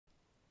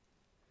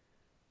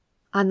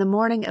On the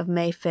morning of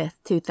May 5th,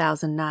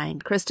 2009,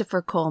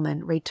 Christopher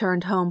Coleman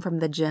returned home from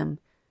the gym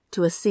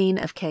to a scene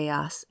of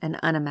chaos and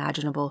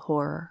unimaginable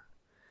horror.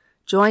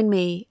 Join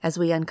me as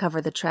we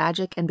uncover the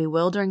tragic and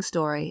bewildering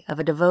story of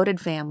a devoted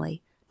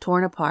family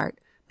torn apart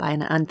by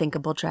an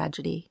unthinkable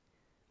tragedy.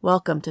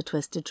 Welcome to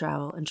Twisted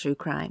Travel and True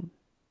Crime.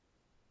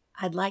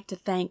 I'd like to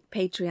thank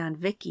Patreon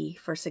Vicky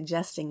for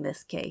suggesting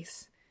this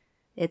case.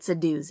 It's a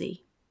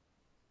doozy.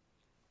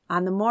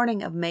 On the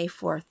morning of May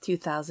 4th,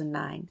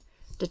 2009,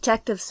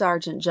 Detective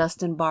Sergeant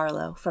Justin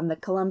Barlow from the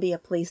Columbia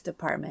Police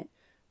Department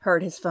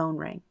heard his phone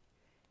ring.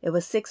 It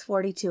was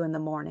 6:42 in the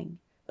morning,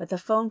 but the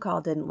phone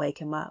call didn't wake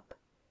him up.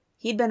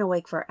 He'd been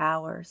awake for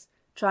hours,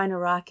 trying to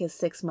rock his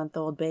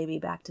 6-month-old baby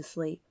back to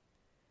sleep.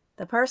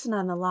 The person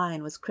on the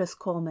line was Chris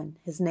Coleman,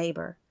 his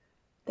neighbor.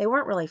 They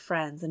weren't really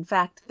friends. In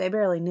fact, they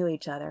barely knew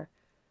each other.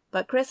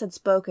 But Chris had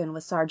spoken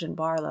with Sergeant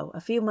Barlow a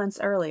few months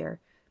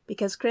earlier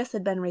because Chris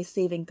had been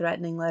receiving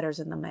threatening letters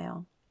in the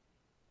mail.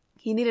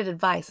 He needed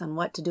advice on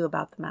what to do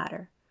about the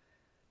matter.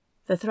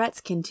 The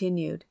threats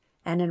continued,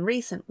 and in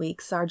recent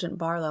weeks Sergeant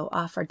Barlow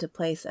offered to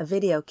place a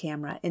video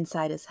camera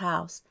inside his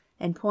house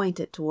and point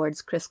it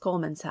towards Chris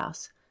Coleman's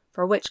house,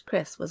 for which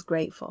Chris was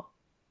grateful.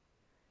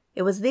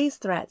 It was these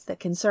threats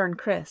that concerned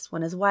Chris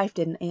when his wife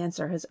didn't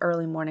answer his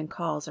early morning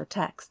calls or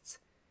texts.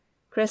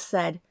 Chris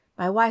said,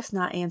 "My wife's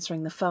not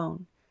answering the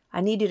phone.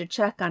 I need you to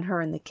check on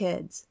her and the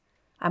kids.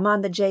 I'm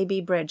on the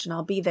JB Bridge and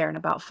I'll be there in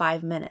about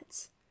 5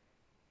 minutes.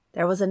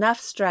 There was enough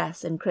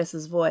stress in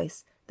Chris's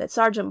voice that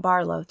Sergeant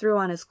Barlow threw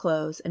on his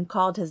clothes and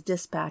called his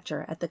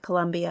dispatcher at the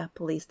Columbia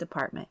Police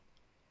Department.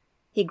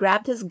 He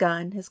grabbed his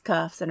gun, his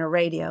cuffs, and a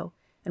radio,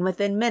 and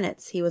within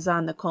minutes he was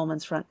on the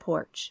Coleman's front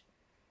porch.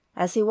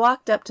 As he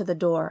walked up to the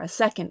door, a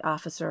second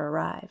officer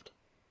arrived.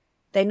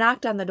 They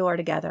knocked on the door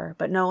together,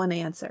 but no one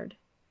answered.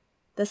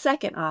 The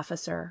second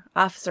officer,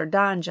 Officer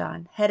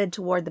Donjon, headed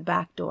toward the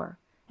back door,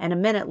 and a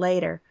minute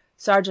later,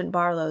 Sergeant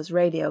Barlow's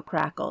radio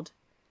crackled.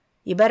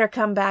 "You better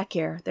come back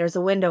here. There's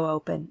a window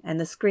open, and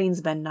the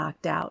screen's been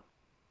knocked out."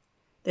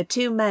 The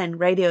two men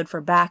radioed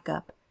for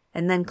backup,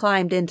 and then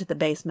climbed into the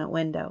basement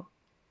window.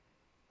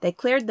 They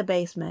cleared the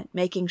basement,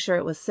 making sure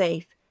it was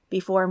safe,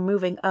 before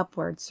moving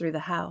upwards through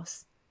the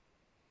house.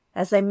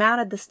 As they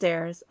mounted the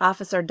stairs,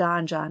 Officer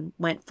Donjon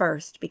went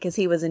first because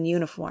he was in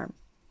uniform.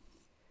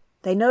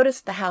 They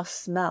noticed the house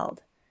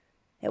smelled.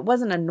 It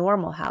wasn't a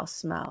normal house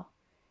smell.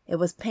 It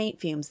was paint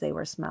fumes they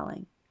were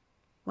smelling.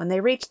 When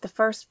they reached the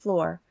first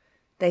floor,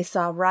 they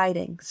saw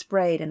writing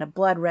sprayed in a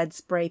blood-red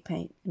spray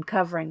paint and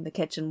covering the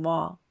kitchen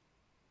wall.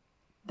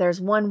 There's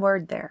one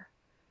word there,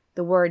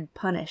 the word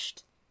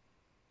punished.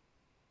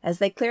 As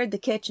they cleared the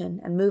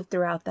kitchen and moved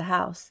throughout the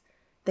house,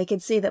 they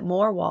could see that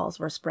more walls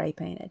were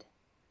spray-painted.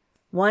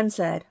 One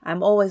said,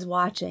 "I'm always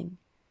watching,"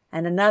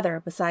 and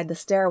another beside the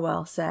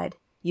stairwell said,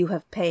 "You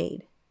have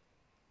paid."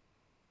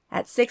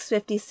 At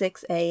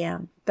 6:56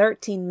 a.m.,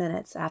 13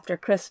 minutes after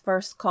Chris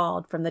first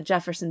called from the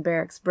Jefferson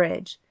Barracks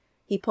Bridge,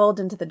 he pulled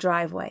into the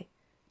driveway,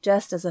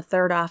 just as a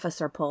third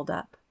officer pulled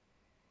up.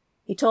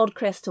 He told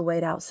Chris to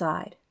wait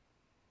outside.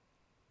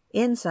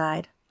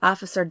 Inside,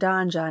 Officer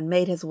Donjon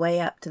made his way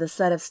up to the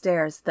set of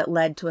stairs that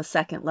led to a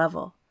second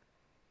level.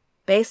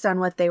 Based on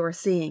what they were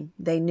seeing,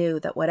 they knew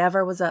that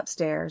whatever was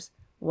upstairs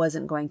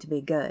wasn't going to be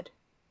good.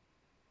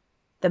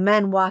 The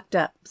men walked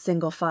up,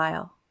 single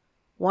file.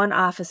 One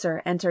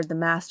officer entered the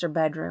master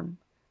bedroom.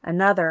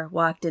 Another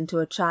walked into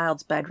a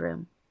child's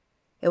bedroom.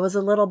 It was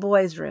a little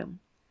boy's room.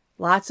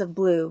 Lots of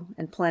blue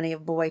and plenty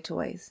of boy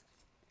toys.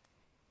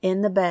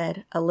 In the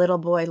bed, a little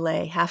boy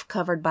lay half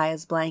covered by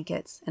his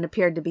blankets and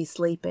appeared to be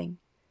sleeping,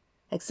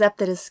 except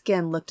that his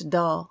skin looked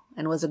dull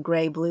and was a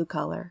gray-blue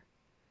color.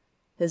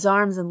 His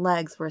arms and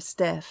legs were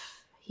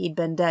stiff. He'd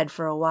been dead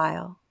for a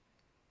while.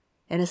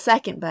 In a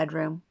second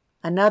bedroom,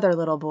 another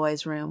little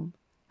boy's room,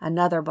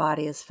 another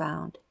body is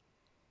found.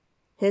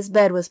 His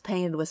bed was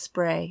painted with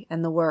spray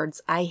and the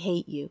words, "I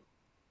hate you."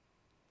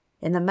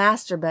 In the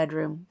master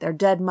bedroom, their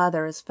dead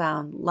mother is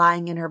found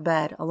lying in her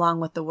bed along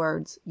with the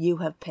words, "You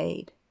have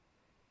paid."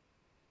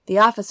 The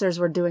officers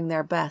were doing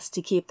their best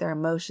to keep their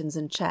emotions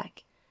in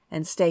check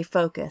and stay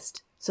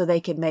focused so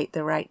they could make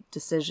the right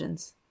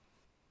decisions.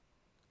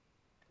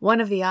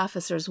 One of the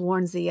officers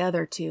warns the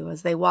other two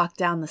as they walk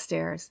down the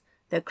stairs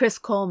that Chris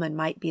Coleman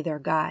might be their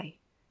guy.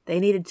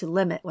 They needed to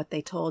limit what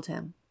they told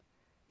him.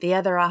 The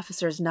other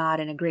officers nod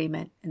in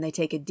agreement, and they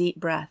take a deep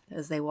breath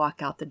as they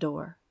walk out the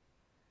door.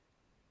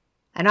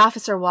 An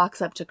officer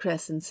walks up to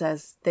Chris and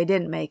says, "They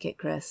didn't make it,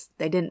 Chris.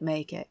 They didn't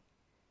make it."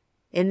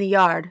 In the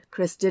yard,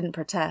 Chris didn't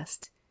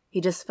protest. He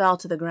just fell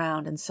to the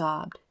ground and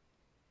sobbed.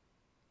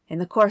 In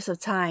the course of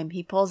time,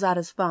 he pulls out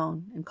his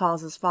phone and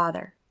calls his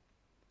father.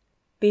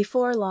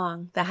 Before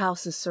long, the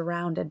house is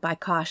surrounded by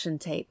caution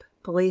tape,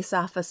 police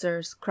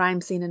officers, crime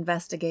scene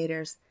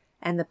investigators,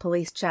 and the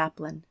police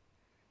chaplain.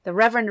 The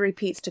Reverend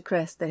repeats to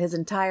Chris that his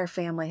entire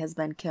family has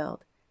been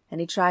killed,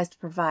 and he tries to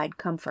provide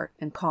comfort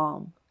and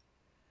calm.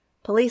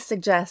 Police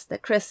suggest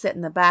that Chris sit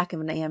in the back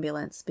of an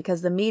ambulance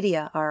because the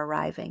media are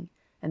arriving,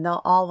 and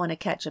they'll all want to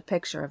catch a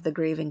picture of the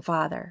grieving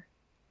father.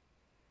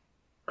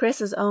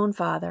 Chris's own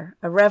father,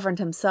 a reverend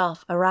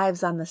himself,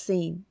 arrives on the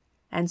scene,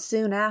 and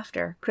soon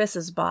after,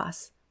 Chris's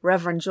boss,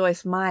 Reverend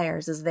Joyce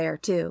Myers, is there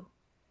too.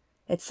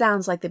 It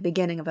sounds like the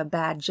beginning of a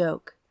bad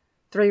joke.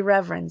 3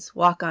 reverends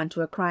walk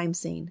onto a crime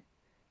scene,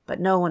 but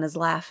no one is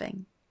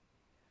laughing.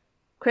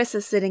 Chris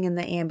is sitting in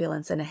the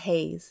ambulance in a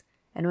haze,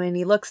 and when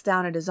he looks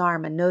down at his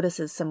arm and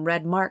notices some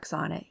red marks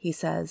on it, he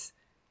says,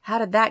 "How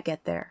did that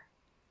get there?"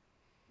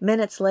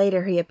 Minutes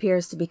later, he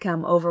appears to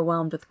become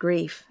overwhelmed with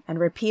grief and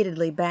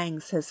repeatedly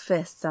bangs his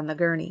fists on the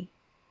gurney.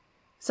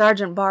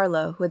 Sergeant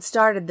Barlow, who had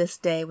started this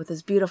day with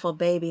his beautiful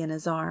baby in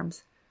his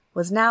arms,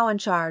 was now in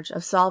charge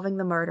of solving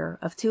the murder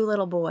of 2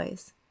 little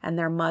boys and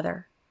their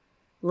mother,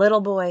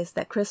 little boys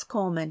that Chris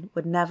Coleman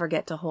would never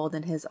get to hold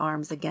in his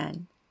arms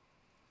again.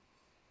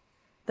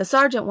 The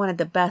sergeant wanted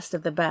the best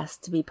of the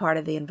best to be part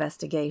of the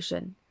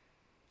investigation.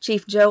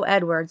 Chief Joe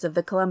Edwards of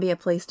the Columbia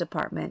Police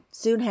Department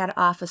soon had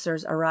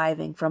officers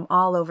arriving from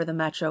all over the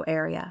metro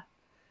area.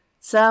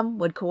 Some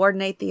would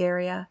coordinate the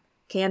area,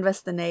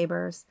 canvass the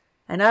neighbors,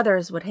 and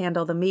others would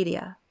handle the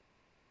media.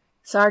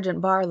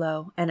 Sergeant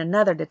Barlow and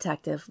another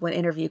detective would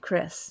interview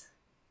Chris.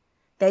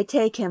 They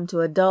take him to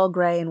a dull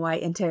gray and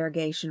white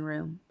interrogation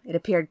room. It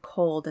appeared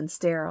cold and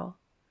sterile.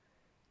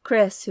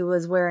 Chris, who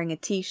was wearing a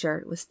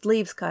t-shirt with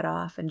sleeves cut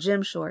off and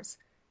gym shorts,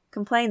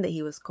 complained that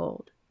he was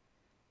cold.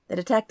 The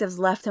detectives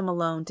left him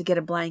alone to get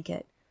a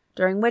blanket,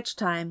 during which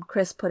time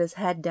Chris put his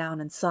head down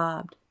and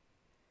sobbed.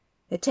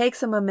 It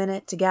takes him a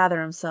minute to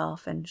gather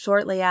himself, and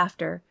shortly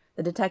after,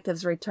 the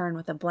detectives return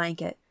with a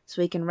blanket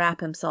so he can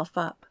wrap himself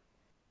up.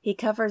 He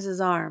covers his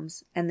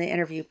arms, and the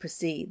interview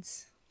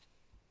proceeds.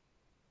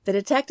 The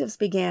detectives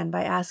began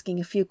by asking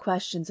a few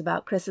questions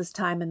about Chris's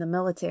time in the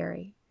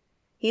military.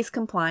 He's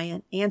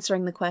compliant,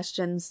 answering the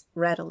questions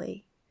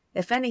readily.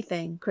 If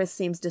anything, Chris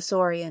seems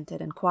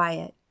disoriented and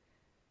quiet.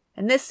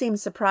 And this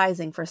seems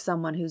surprising for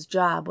someone whose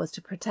job was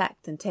to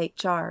protect and take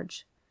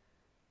charge.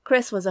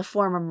 Chris was a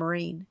former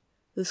Marine,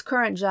 whose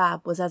current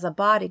job was as a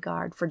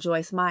bodyguard for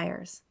Joyce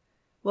Myers.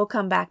 We'll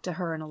come back to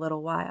her in a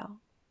little while.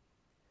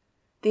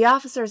 The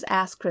officers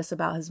asked Chris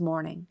about his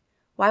morning.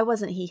 Why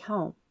wasn't he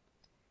home?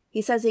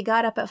 He says he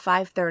got up at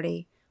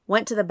 5:30,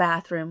 went to the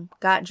bathroom,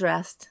 got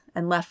dressed,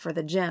 and left for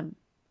the gym.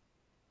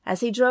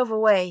 As he drove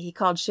away, he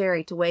called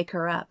Sherry to wake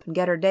her up and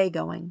get her day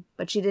going,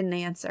 but she didn't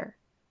answer.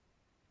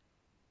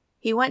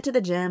 He went to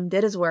the gym,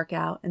 did his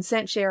workout, and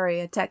sent Sherry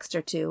a text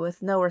or two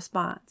with no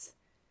response.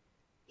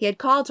 He had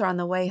called her on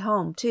the way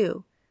home,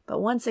 too, but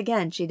once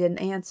again she didn't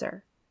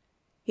answer.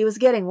 He was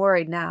getting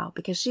worried now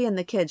because she and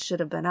the kids should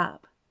have been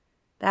up.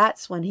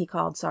 That's when he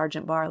called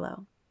Sergeant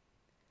Barlow.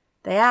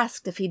 They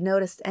asked if he'd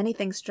noticed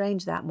anything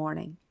strange that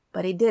morning,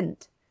 but he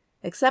didn't,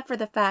 except for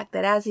the fact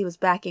that as he was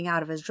backing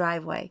out of his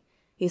driveway,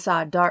 he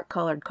saw a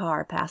dark-colored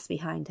car pass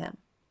behind him.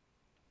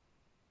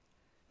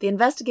 The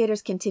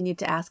investigators continued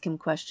to ask him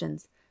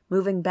questions,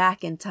 moving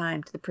back in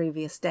time to the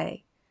previous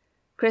day.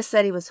 Chris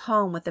said he was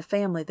home with the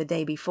family the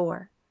day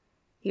before.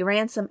 He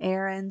ran some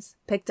errands,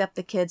 picked up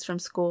the kids from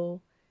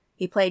school.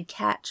 He played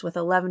catch with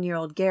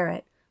 11-year-old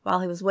Garrett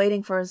while he was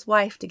waiting for his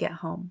wife to get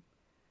home.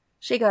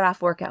 She got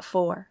off work at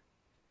 4.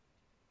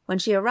 When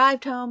she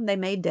arrived home, they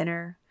made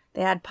dinner.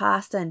 They had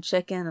pasta and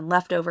chicken and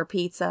leftover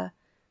pizza.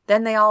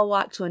 Then they all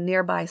walked to a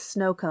nearby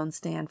snow cone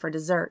stand for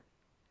dessert.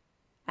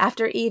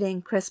 After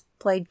eating, Chris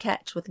played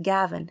catch with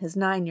Gavin, his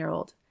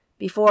 9-year-old,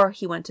 before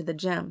he went to the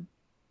gym.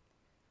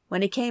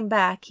 When he came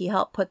back, he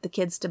helped put the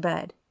kids to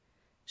bed.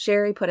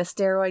 Sherry put a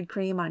steroid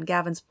cream on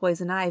Gavin's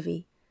poison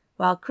ivy,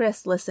 while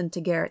Chris listened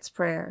to Garrett's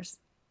prayers.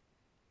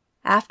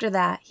 After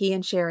that, he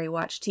and Sherry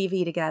watched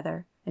TV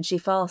together, and she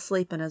fell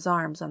asleep in his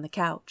arms on the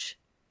couch.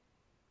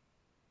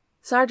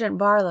 Sergeant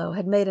Barlow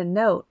had made a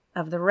note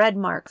of the red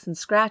marks and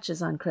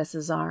scratches on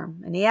Chris's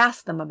arm, and he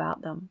asked them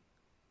about them.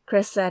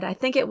 Chris said, "I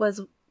think it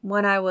was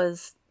when I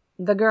was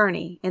the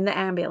gurney in the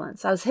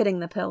ambulance. I was hitting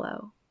the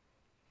pillow."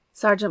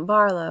 Sergeant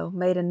Barlow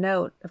made a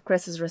note of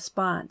Chris's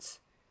response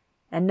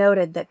and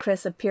noted that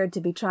Chris appeared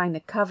to be trying to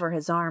cover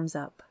his arms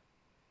up.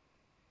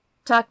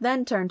 Talk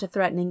then turned to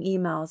threatening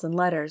emails and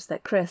letters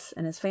that Chris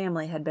and his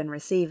family had been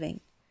receiving.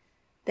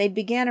 They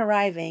began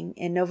arriving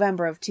in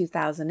November of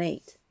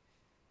 2008.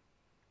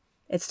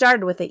 It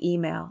started with an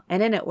email,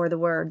 and in it were the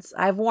words,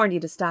 "I've warned you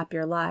to stop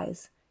your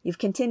lies. You've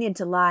continued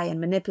to lie and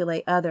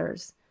manipulate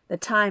others. The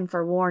time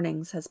for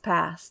warnings has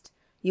passed.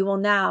 You will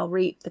now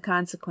reap the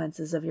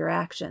consequences of your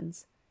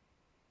actions."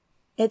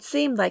 It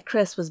seemed like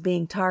Chris was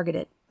being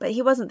targeted, but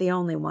he wasn't the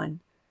only one.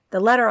 The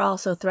letter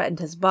also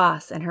threatened his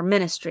boss and her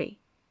ministry.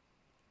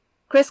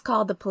 Chris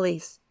called the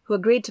police, who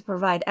agreed to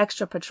provide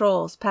extra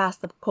patrols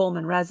past the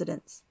Coleman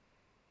residence.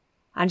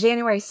 On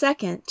January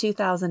 2nd,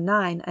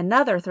 2009,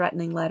 another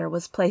threatening letter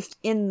was placed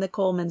in the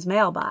Coleman's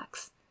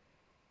mailbox.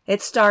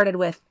 It started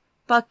with,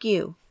 "Fuck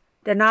you.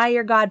 Deny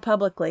your God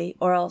publicly,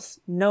 or else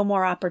no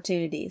more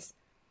opportunities.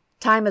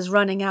 Time is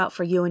running out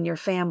for you and your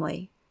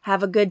family.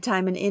 Have a good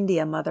time in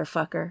India,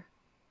 motherfucker."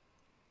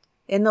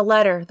 In the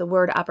letter, the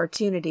word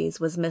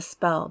opportunities was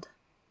misspelled.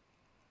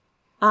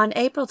 On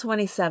April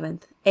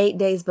 27th, 8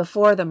 days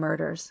before the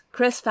murders,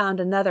 Chris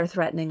found another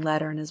threatening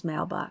letter in his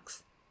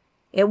mailbox.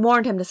 It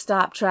warned him to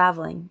stop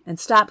traveling and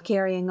stop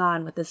carrying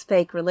on with his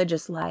fake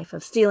religious life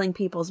of stealing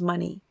people's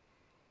money.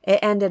 It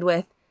ended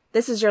with,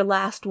 "This is your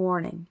last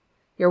warning.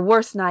 Your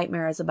worst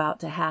nightmare is about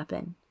to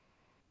happen."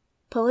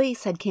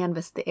 Police had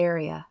canvassed the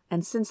area,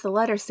 and since the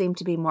letter seemed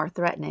to be more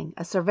threatening,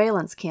 a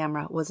surveillance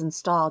camera was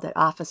installed at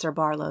Officer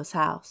Barlow's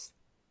house.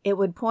 It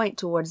would point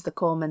towards the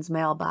Coleman's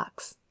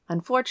mailbox.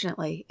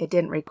 Unfortunately, it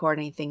didn't record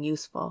anything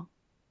useful.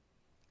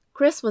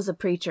 Chris was a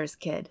preacher's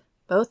kid.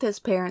 Both his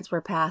parents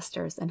were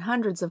pastors, and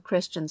hundreds of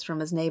Christians from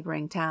his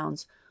neighboring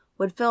towns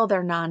would fill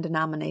their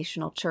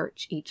non-denominational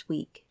church each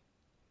week.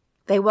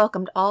 They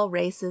welcomed all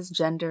races,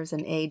 genders,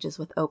 and ages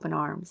with open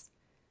arms.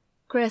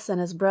 Chris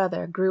and his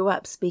brother grew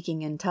up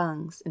speaking in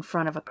tongues in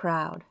front of a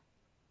crowd.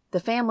 The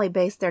family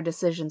based their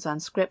decisions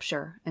on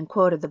Scripture and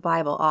quoted the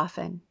Bible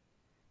often.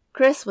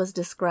 Chris was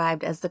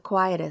described as the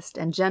quietest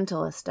and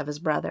gentlest of his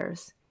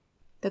brothers.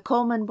 The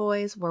Coleman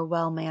boys were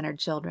well-mannered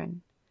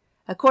children.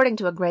 According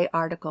to a great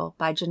article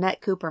by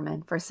Jeanette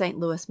Cooperman for St.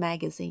 Louis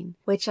Magazine,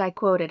 which I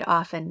quoted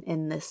often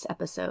in this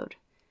episode,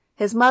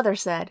 his mother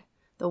said,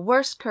 "The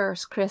worst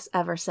curse Chris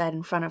ever said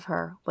in front of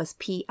her was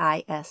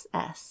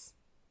PISS.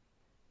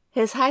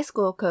 His high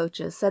school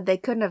coaches said they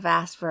couldn't have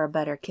asked for a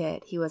better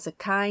kid. He was a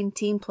kind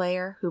team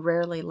player who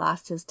rarely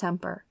lost his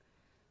temper.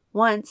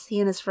 Once, he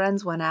and his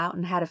friends went out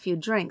and had a few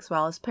drinks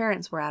while his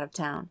parents were out of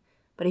town,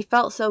 but he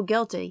felt so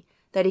guilty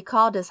that he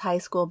called his high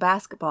school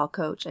basketball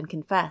coach and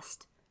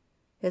confessed.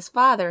 His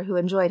father, who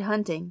enjoyed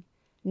hunting,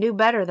 knew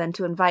better than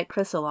to invite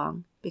Chris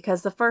along,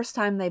 because the first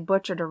time they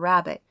butchered a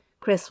rabbit,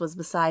 Chris was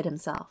beside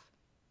himself."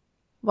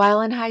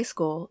 While in high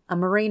school, a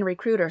Marine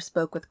recruiter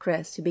spoke with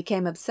Chris, who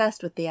became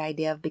obsessed with the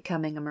idea of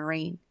becoming a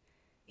Marine.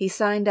 He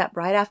signed up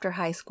right after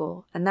high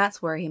school, and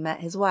that's where he met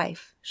his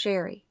wife,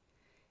 Sherry.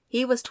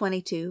 He was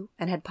 22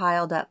 and had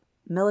piled up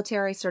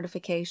military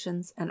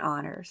certifications and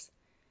honors.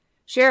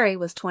 Sherry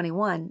was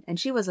 21, and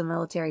she was a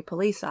military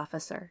police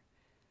officer.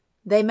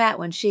 They met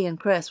when she and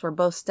Chris were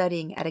both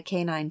studying at a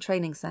canine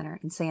training center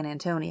in San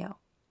Antonio.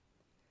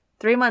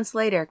 3 months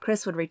later,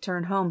 Chris would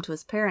return home to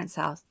his parents'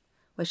 house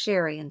with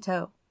Sherry in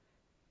tow.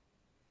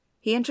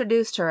 He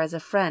introduced her as a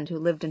friend who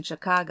lived in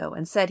Chicago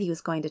and said he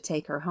was going to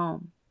take her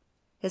home.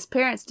 His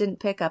parents didn't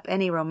pick up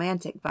any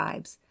romantic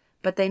vibes,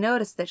 but they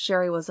noticed that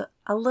Sherry was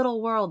a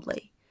little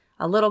worldly,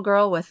 a little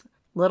girl with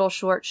little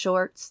short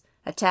shorts,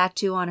 a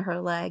tattoo on her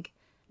leg,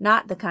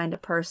 not the kind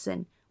of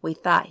person we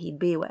thought he'd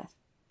be with.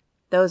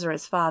 Those are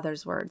his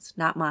father's words,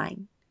 not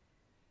mine.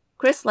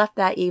 Chris left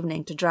that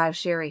evening to drive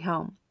Sherry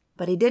home,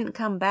 but he didn't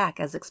come back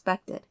as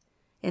expected.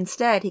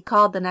 Instead, he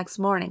called the next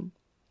morning,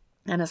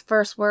 and his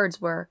first words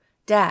were,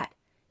 "Dad,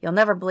 you'll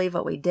never believe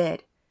what we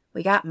did.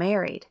 We got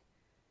married."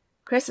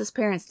 Chris's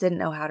parents didn't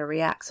know how to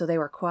react, so they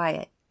were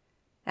quiet.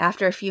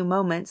 After a few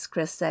moments,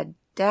 Chris said,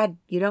 "Dad,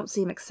 you don't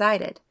seem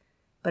excited."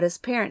 But his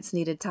parents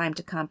needed time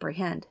to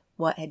comprehend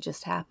what had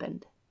just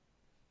happened.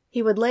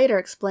 He would later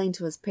explain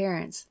to his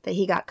parents that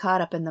he got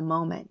caught up in the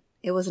moment.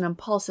 It was an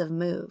impulsive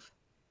move.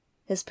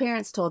 His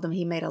parents told him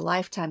he made a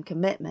lifetime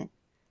commitment,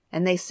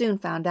 and they soon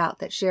found out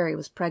that Sherry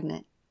was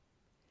pregnant.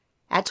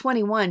 At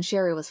 21,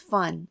 Sherry was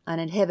fun,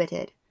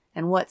 uninhibited,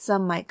 and what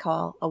some might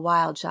call a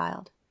wild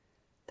child.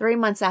 3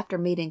 months after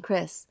meeting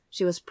Chris,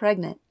 she was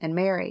pregnant and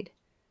married.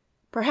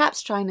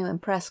 Perhaps trying to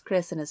impress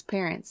Chris and his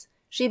parents,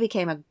 she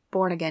became a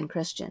born-again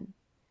Christian.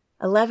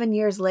 11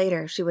 years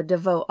later, she would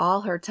devote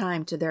all her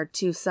time to their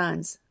 2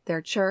 sons,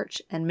 their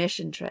church, and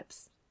mission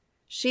trips.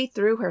 She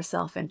threw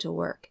herself into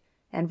work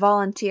and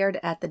volunteered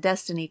at the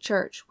Destiny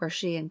Church where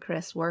she and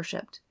Chris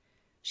worshiped.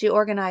 She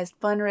organized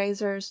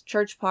fundraisers,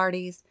 church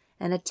parties,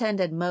 and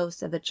attended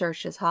most of the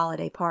church's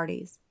holiday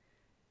parties.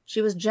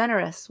 She was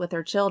generous with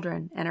her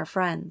children and her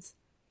friends.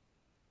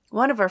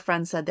 One of her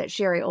friends said that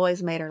Sherry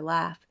always made her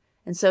laugh,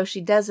 and so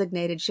she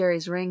designated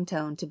Sherry's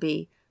ringtone to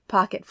be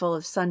 "Pocket Full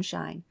of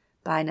Sunshine"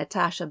 by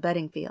Natasha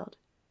Bedingfield.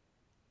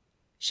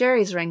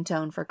 Sherry's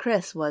ringtone for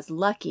Chris was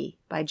 "Lucky"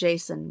 by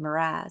Jason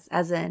Mraz,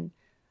 as in,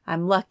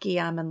 "I'm lucky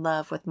I'm in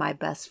love with my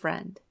best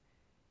friend."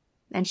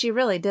 And she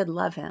really did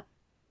love him.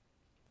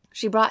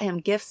 She brought him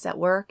gifts at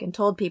work and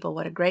told people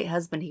what a great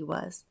husband he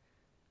was.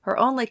 Her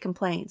only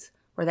complaints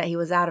were that he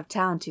was out of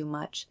town too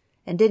much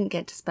and didn't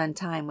get to spend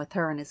time with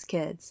her and his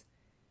kids.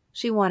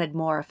 She wanted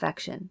more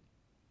affection.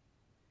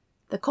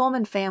 The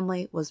Coleman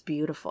family was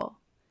beautiful.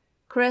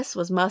 Chris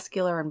was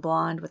muscular and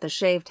blond with a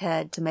shaved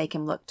head to make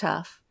him look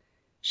tough.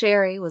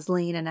 Sherry was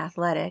lean and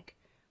athletic.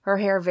 Her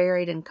hair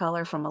varied in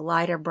color from a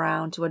lighter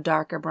brown to a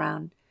darker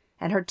brown,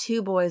 and her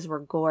 2 boys were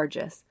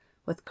gorgeous,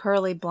 with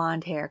curly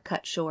blonde hair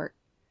cut short.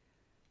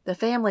 The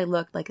family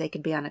looked like they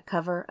could be on a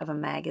cover of a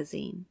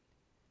magazine.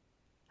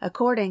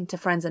 According to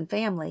friends and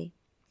family,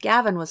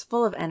 Gavin was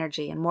full of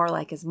energy and more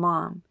like his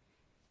mom.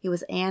 He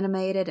was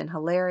animated and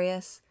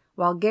hilarious,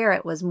 while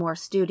Garrett was more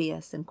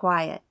studious and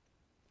quiet.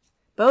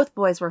 Both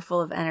boys were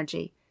full of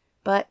energy,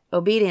 but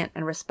obedient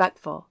and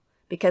respectful,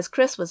 because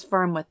Chris was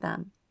firm with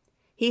them.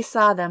 He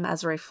saw them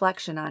as a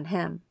reflection on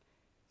him,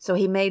 so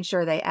he made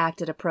sure they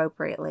acted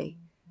appropriately.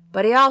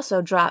 But he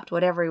also dropped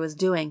whatever he was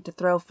doing to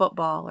throw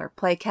football or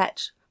play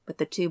catch with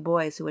the 2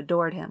 boys who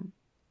adored him.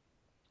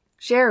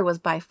 Sherry was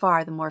by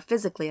far the more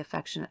physically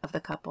affectionate of the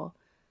couple.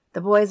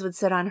 The boys would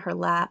sit on her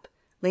lap,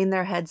 lean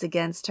their heads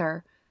against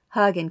her,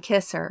 hug and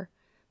kiss her,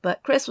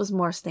 but Chris was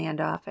more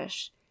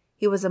standoffish.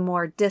 He was a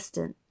more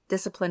distant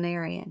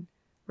disciplinarian,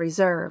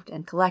 reserved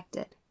and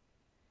collected.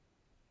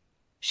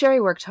 Sherry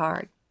worked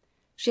hard.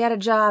 She had a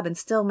job and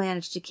still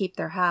managed to keep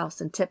their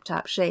house in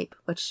tip-top shape,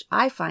 which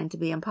I find to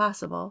be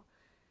impossible,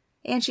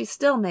 and she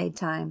still made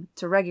time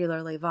to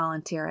regularly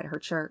volunteer at her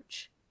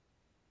church.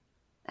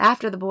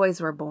 After the boys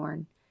were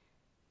born,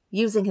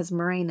 using his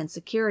Marine and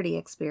security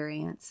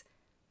experience,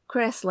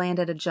 Chris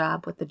landed a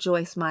job with the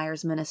Joyce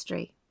Myers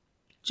Ministry.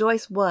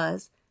 Joyce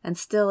was, and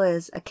still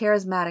is, a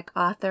charismatic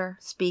author,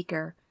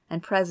 speaker,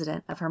 and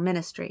president of her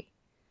ministry.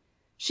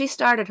 She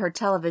started her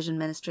television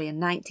ministry in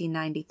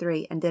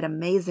 1993 and did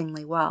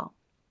amazingly well.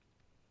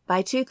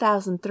 By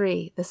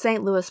 2003, the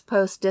St. Louis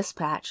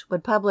Post-Dispatch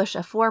would publish a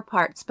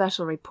 4-part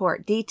special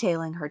report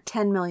detailing her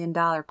 $10 million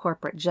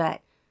corporate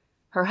jet,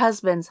 her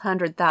husband's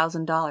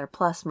 $100,000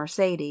 plus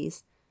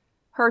Mercedes,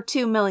 her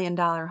 $2 million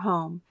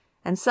home,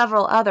 and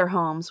several other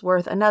homes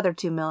worth another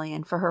 $2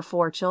 million for her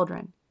 4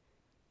 children.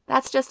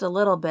 That's just a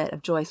little bit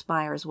of Joyce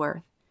Myers'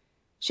 worth.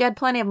 She had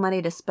plenty of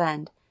money to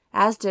spend,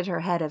 as did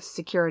her head of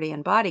security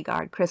and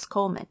bodyguard, Chris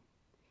Coleman.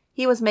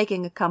 He was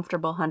making a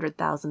comfortable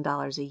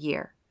 $100,000 a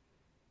year.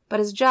 But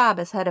his job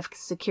as head of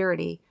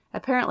security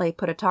apparently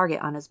put a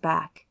target on his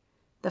back.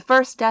 The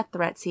first death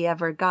threats he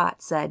ever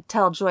got said,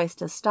 "Tell Joyce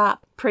to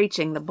stop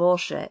preaching the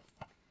bullshit.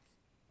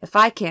 If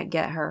I can't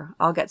get her,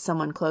 I'll get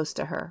someone close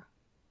to her."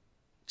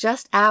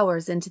 Just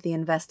hours into the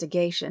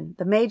investigation,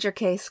 the major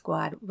case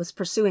squad was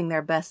pursuing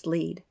their best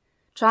lead,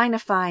 trying to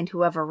find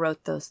whoever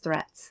wrote those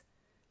threats.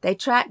 They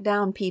tracked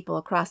down people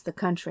across the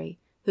country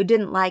who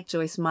didn't like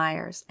Joyce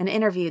Myers and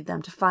interviewed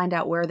them to find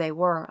out where they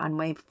were on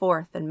May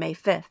 4th and May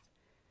 5th.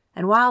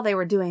 And while they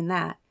were doing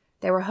that,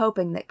 they were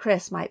hoping that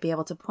Chris might be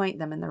able to point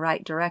them in the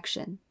right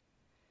direction.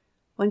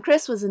 When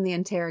Chris was in the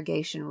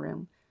interrogation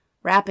room,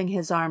 wrapping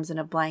his arms in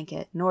a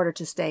blanket in order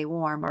to stay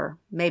warm or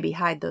maybe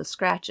hide those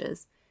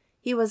scratches,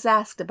 he was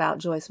asked about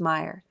Joyce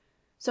Meyer,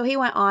 so he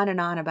went on and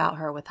on about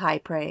her with high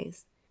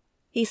praise.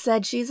 He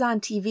said she's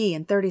on TV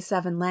in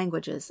 37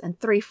 languages and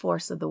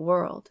 3/4 of the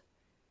world.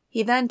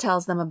 He then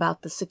tells them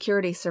about the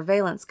security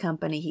surveillance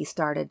company he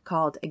started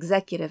called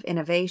Executive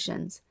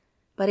Innovations,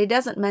 but he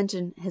doesn't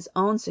mention his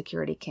own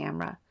security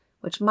camera,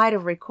 which might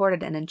have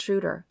recorded an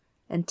intruder,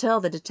 until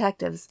the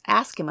detectives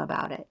asked him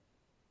about it.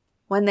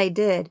 When they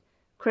did,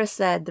 Chris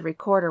said the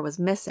recorder was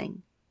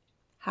missing.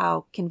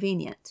 How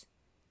convenient.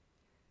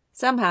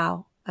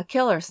 Somehow, a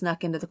killer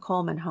snuck into the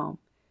Coleman home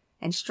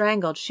and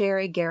strangled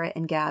Sherry, Garrett,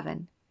 and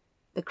Gavin.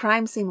 The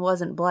crime scene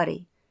wasn't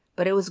bloody,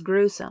 but it was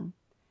gruesome,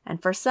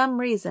 and for some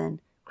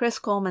reason, Chris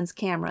Coleman's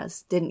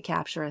cameras didn't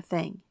capture a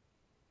thing.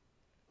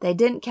 They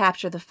didn't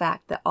capture the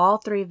fact that all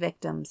 3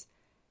 victims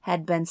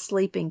had been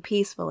sleeping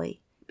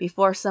peacefully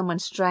before someone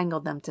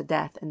strangled them to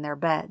death in their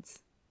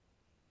beds.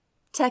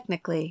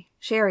 Technically,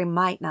 Sherry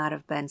might not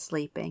have been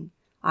sleeping.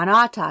 On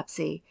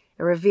autopsy,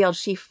 it revealed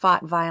she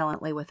fought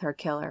violently with her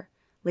killer,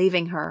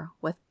 leaving her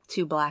with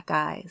 2 black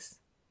eyes.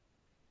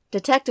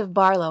 Detective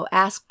Barlow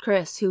asked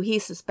Chris who he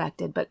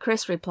suspected, but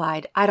Chris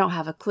replied, "I don't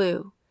have a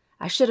clue.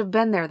 I should have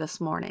been there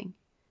this morning."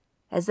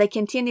 As they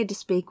continued to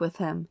speak with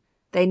him,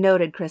 they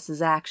noted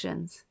Chris's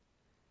actions.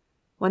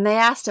 When they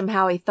asked him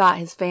how he thought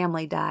his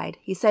family died,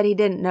 he said he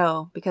didn't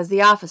know because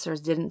the officers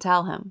didn't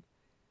tell him.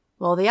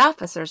 Well, the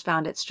officers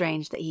found it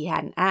strange that he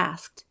hadn't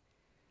asked.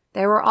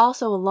 They were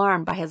also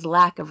alarmed by his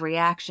lack of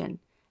reaction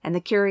and the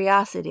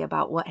curiosity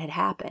about what had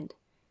happened.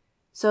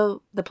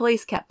 So the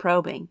police kept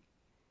probing.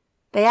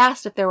 They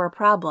asked if there were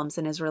problems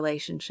in his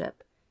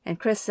relationship, and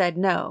Chris said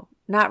no,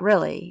 not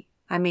really.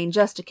 I mean,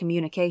 just a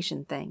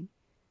communication thing.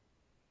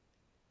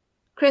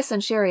 Chris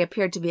and Sherry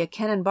appeared to be a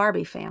Ken and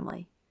Barbie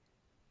family.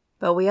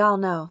 But we all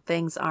know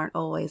things aren't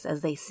always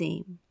as they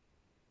seem.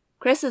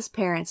 Chris's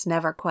parents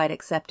never quite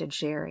accepted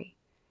Sherry,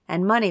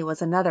 and money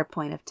was another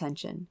point of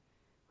tension.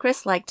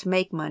 Chris liked to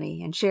make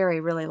money, and Sherry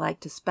really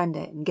liked to spend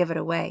it and give it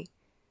away.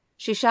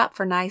 She shopped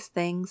for nice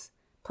things,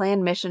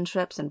 planned mission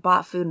trips, and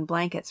bought food and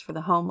blankets for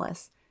the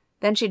homeless.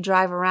 Then she'd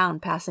drive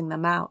around passing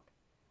them out.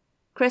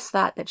 Chris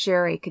thought that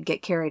Sherry could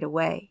get carried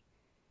away.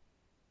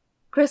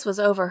 Chris was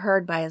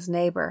overheard by his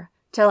neighbor,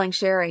 telling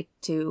Sherry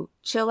to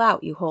 "chill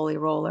out, you holy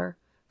roller,"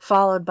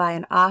 followed by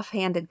an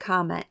offhanded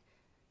comment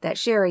that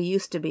Sherry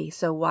used to be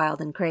so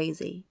wild and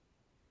crazy.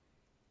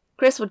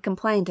 Chris would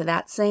complain to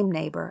that same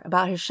neighbor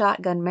about his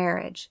shotgun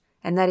marriage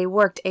and that he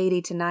worked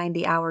 80 to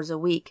 90 hours a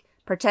week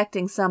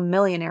protecting some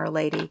millionaire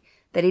lady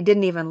that he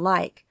didn't even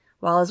like,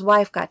 while his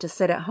wife got to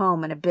sit at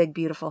home in a big,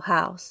 beautiful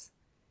house.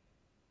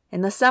 In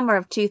the summer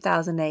of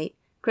 2008,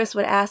 Chris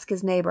would ask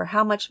his neighbor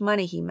how much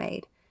money he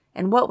made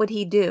and what would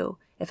he do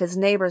if his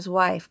neighbor's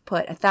wife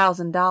put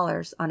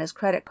 $1,000 on his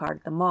credit card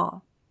at the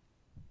mall.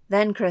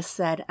 Then Chris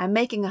said, "I'm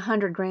making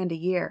 $100,000 a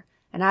year,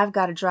 and I've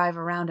got to drive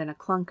around in a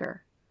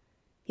clunker."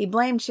 He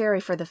blamed Sherry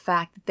for the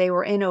fact that they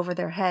were in over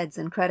their heads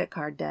in credit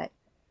card debt.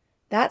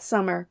 That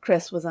summer,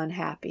 Chris was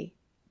unhappy,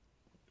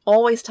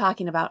 always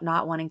talking about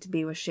not wanting to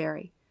be with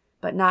Sherry,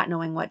 but not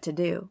knowing what to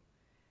do.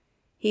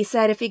 He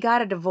said if he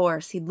got a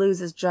divorce, he'd lose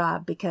his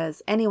job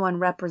because anyone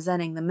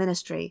representing the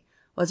ministry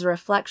was a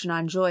reflection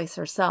on Joyce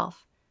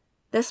herself.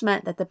 This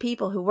meant that the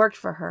people who worked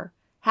for her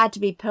had to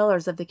be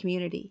pillars of the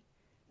community.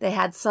 They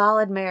had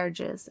solid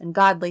marriages and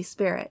godly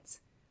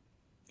spirits.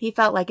 He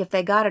felt like if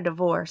they got a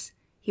divorce,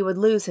 he would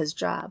lose his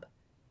job.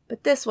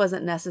 But this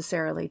wasn't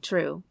necessarily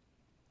true.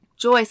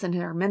 Joyce and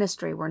her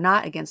ministry were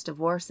not against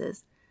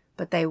divorces,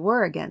 but they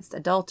were against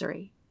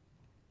adultery.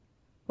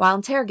 While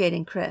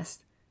interrogating Chris,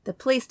 the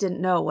police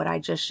didn't know what I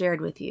just shared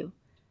with you,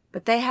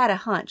 but they had a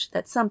hunch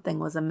that something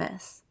was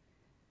amiss.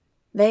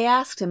 They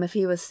asked him if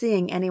he was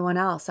seeing anyone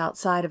else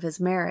outside of his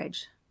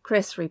marriage.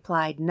 Chris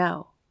replied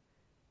no.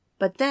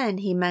 But then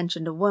he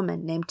mentioned a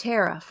woman named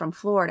Tara from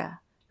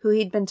Florida, who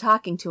he'd been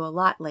talking to a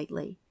lot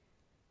lately.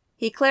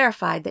 He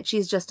clarified that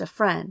she's just a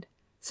friend,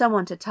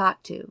 someone to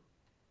talk to.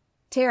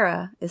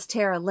 Tara is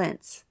Tara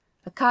Lintz,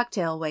 a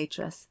cocktail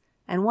waitress,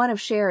 and one of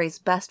Sherry's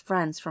best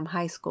friends from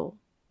high school.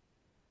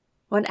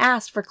 When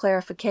asked for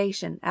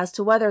clarification as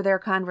to whether their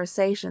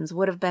conversations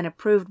would have been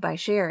approved by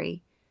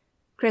Sherry,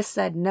 Chris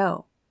said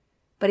no,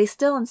 but he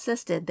still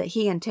insisted that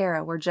he and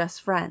Tara were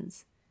just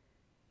friends.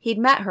 He'd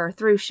met her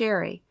through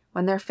Sherry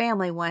when their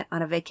family went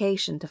on a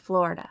vacation to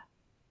Florida.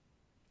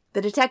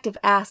 The detective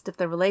asked if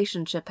the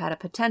relationship had a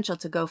potential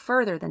to go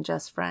further than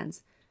just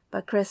friends,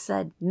 but Chris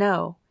said,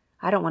 "No,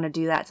 I don't want to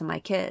do that to my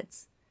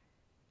kids."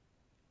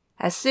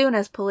 As soon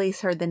as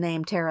police heard the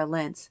name Tara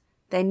Lintz,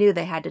 they knew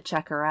they had to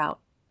check her out.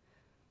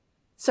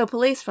 So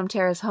police from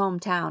Tara's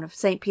hometown of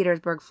St.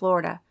 Petersburg,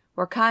 Florida,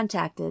 were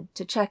contacted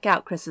to check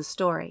out Chris's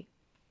story.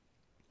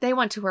 They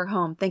went to her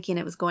home thinking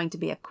it was going to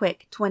be a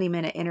quick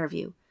 20-minute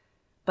interview,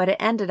 but it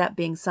ended up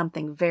being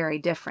something very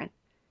different.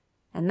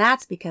 And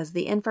that's because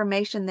the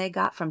information they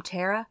got from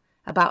Tara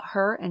about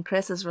her and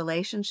Chris's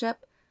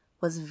relationship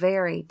was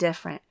very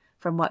different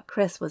from what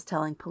Chris was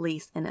telling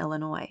police in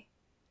Illinois.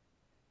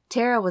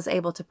 Tara was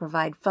able to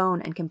provide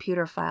phone and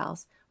computer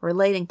files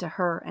relating to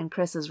her and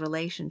Chris's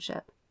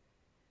relationship.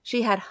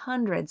 She had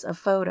hundreds of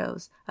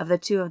photos of the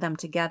two of them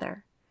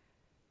together.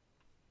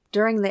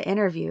 During the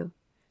interview,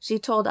 she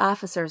told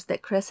officers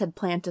that Chris had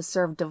planned to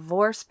serve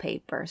divorce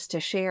papers to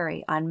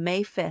Sherry on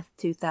May 5th,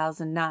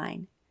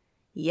 2009.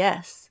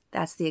 Yes,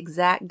 that's the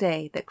exact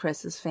day that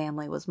Chris's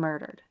family was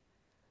murdered.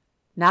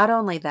 Not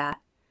only that,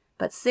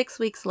 but 6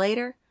 weeks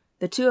later,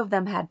 the two of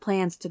them had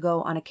plans to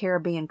go on a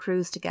Caribbean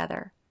cruise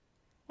together.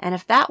 And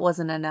if that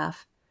wasn't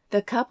enough,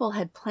 the couple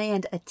had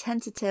planned a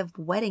tentative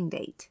wedding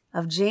date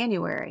of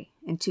January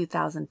in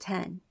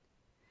 2010.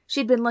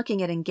 She'd been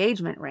looking at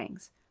engagement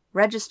rings,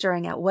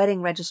 registering at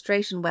wedding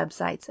registration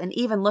websites, and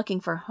even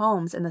looking for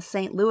homes in the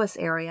St. Louis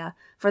area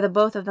for the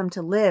both of them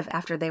to live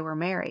after they were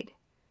married.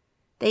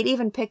 They'd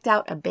even picked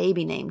out a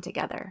baby name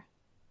together.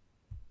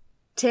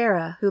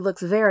 Tara, who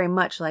looks very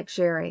much like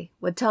Sherry,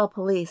 would tell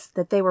police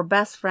that they were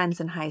best friends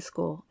in high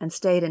school and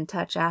stayed in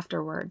touch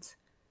afterwards.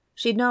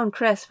 She'd known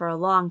Chris for a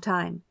long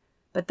time,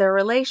 but their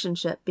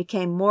relationship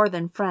became more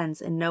than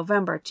friends in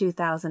November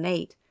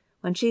 2008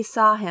 when she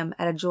saw him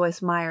at a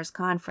Joyce Myers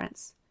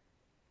conference.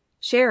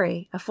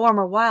 Sherry, a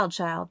former wild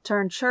child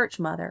turned church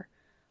mother,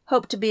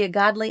 hoped to be a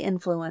godly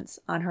influence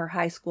on her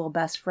high school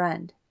best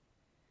friend.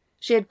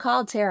 She had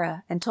called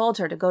Tara and told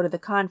her to go to the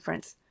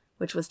conference,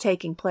 which was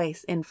taking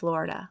place in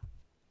Florida.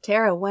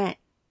 Tara went,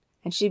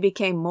 and she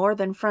became more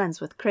than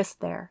friends with Chris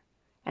there,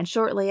 and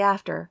shortly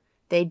after,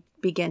 they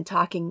began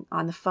talking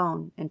on the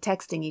phone and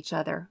texting each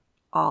other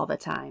all the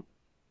time.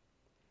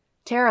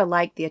 Tara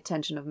liked the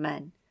attention of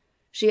men.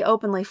 She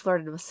openly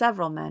flirted with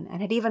several men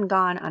and had even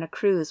gone on a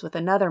cruise with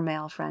another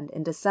male friend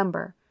in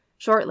December,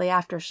 shortly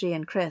after she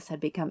and Chris had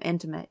become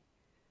intimate.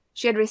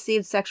 She had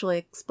received sexually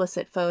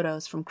explicit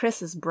photos from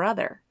Chris's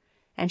brother,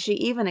 and she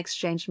even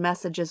exchanged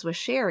messages with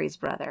Sherry's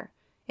brother,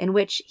 in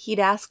which he'd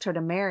asked her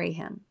to marry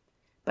him.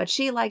 But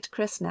she liked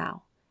Chris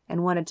now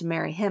and wanted to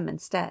marry him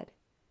instead.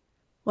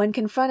 When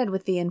confronted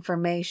with the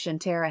information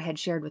Tara had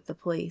shared with the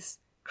police,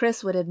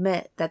 Chris would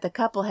admit that the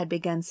couple had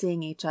begun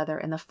seeing each other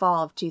in the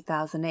fall of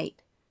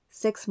 2008,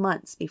 6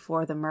 months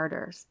before the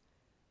murders.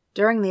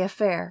 During the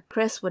affair,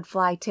 Chris would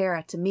fly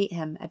Tara to meet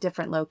him at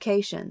different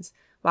locations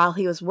while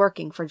he was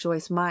working for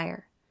Joyce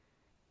Meyer.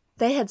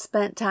 They had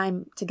spent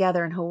time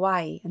together in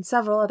Hawaii and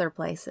several other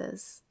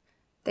places.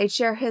 They'd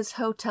share his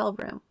hotel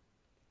room.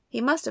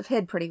 He must have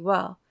hid pretty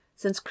well,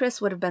 since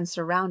Chris would have been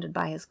surrounded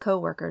by his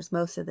co-workers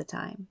most of the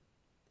time.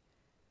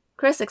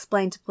 Chris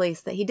explained to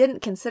police that he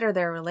didn't consider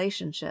their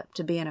relationship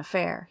to be an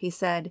affair. He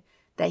said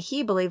that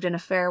he believed an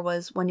affair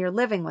was when you're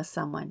living with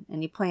someone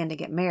and you plan to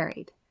get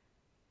married.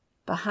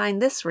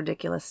 Behind this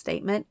ridiculous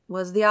statement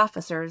was the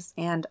officers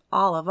and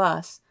all of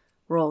us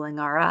rolling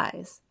our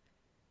eyes.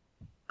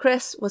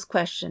 Chris was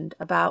questioned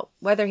about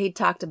whether he'd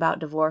talked about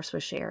divorce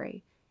with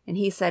Sherry, and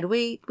he said,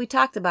 we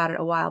talked about it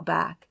a while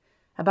back,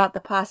 about the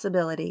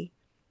possibility,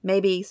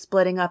 maybe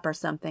splitting up or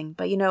something,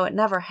 but it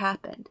never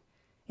happened.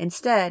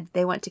 Instead,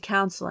 they went to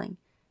counseling,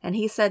 and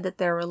he said that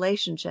their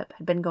relationship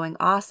had been going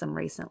awesome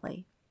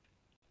recently.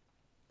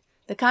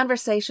 The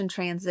conversation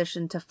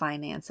transitioned to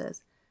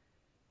finances.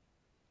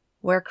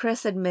 where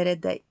Chris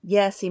admitted that,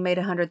 yes, he made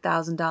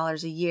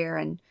 $100,000 a year,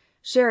 and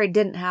Sherry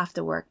didn't have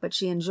to work, but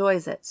she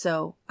enjoys it,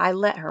 so I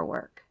let her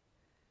work.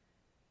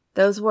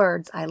 Those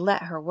words, I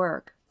let her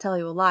work, tell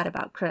you a lot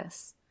about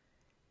Chris.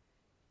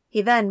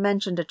 He then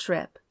mentioned a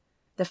trip.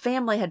 The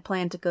family had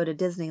planned to go to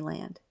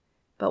Disneyland,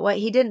 but what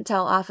he didn't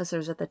tell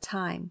officers at the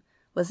time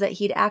was that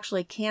he'd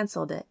actually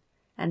canceled it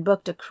and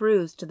booked a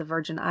cruise to the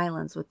Virgin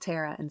Islands with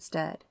Tara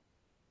instead.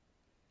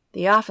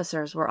 The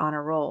officers were on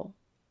a roll.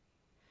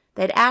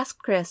 They'd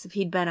asked Chris if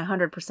he'd been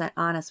 100%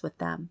 honest with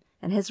them,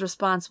 and his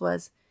response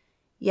was,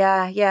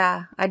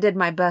 Yeah, I did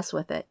my best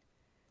with it.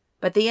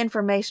 But the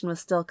information was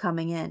still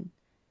coming in,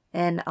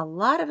 and a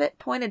lot of it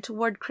pointed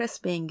toward Chris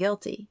being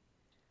guilty.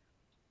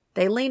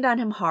 They leaned on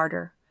him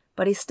harder,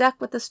 but he stuck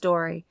with the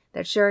story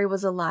that Sherry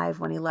was alive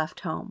when he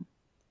left home.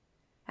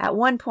 At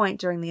one point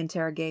during the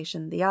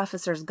interrogation, the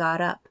officers got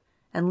up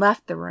and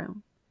left the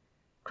room.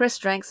 Chris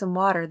drank some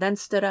water, then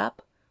stood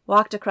up,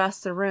 walked across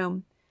the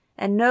room,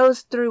 and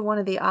nosed through one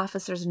of the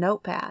officers'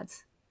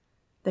 notepads.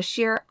 The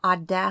sheer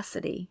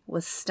audacity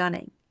was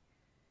stunning.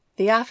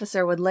 The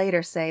officer would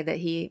later say that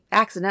he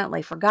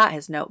accidentally forgot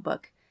his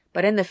notebook,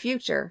 but in the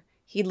future,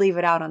 he'd leave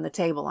it out on the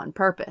table on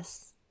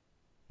purpose.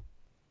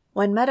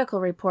 When medical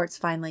reports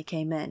finally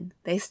came in,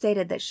 they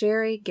stated that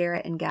Sherry,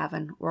 Garrett, and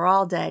Gavin were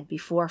all dead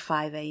before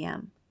 5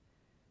 a.m.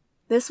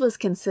 This was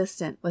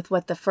consistent with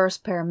what the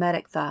first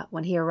paramedic thought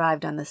when he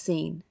arrived on the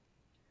scene.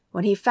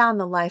 When he found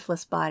the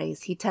lifeless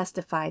bodies, he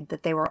testified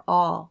that they were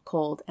all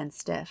cold and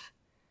stiff.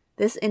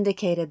 This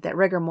indicated that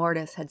rigor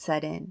mortis had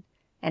set in,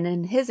 and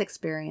in his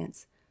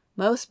experience,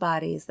 most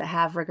bodies that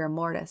have rigor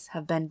mortis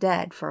have been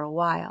dead for a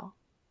while.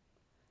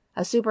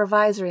 A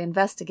supervisory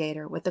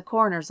investigator with the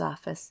coroner's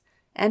office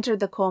entered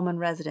the Coleman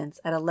residence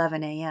at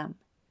 11 a.m.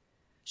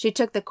 She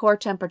took the core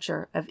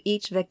temperature of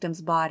each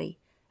victim's body,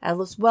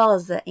 as well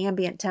as the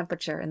ambient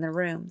temperature in the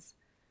rooms.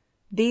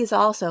 These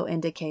also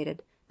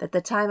indicated that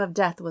the time of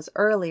death was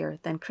earlier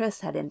than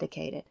Chris had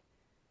indicated.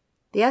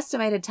 The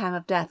estimated time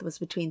of death was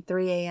between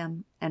 3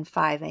 a.m. and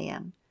 5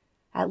 a.m.,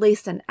 at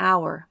least an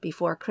hour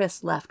before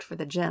Chris left for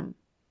the gym.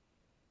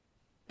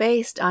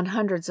 Based on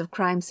hundreds of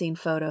crime scene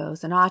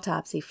photos and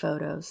autopsy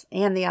photos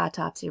and the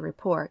autopsy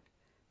report,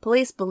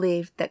 police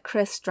believed that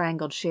Chris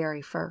strangled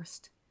Sherry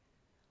first.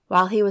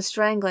 While he was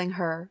strangling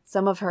her,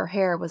 some of her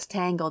hair was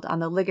tangled on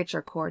the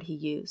ligature cord he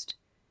used.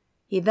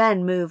 He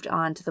then moved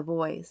on to the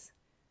boys.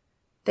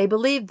 They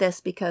believed this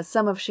because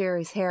some of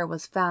Sherry's hair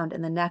was found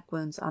in the neck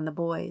wounds on the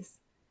boys.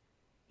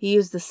 He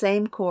used the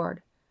same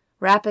cord,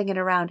 wrapping it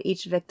around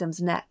each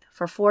victim's neck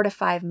for 4 to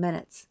 5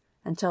 minutes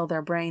until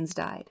their brains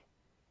died.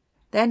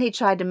 Then he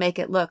tried to make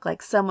it look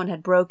like someone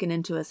had broken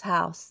into his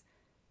house.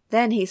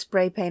 Then he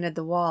spray-painted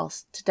the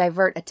walls to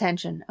divert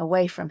attention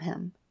away from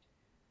him.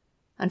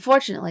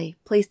 Unfortunately,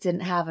 police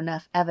didn't have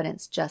enough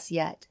evidence just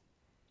yet.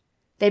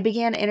 They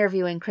began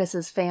interviewing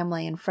Chris's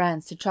family and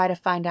friends to try to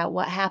find out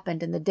what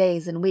happened in the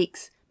days and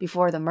weeks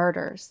before the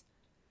murders.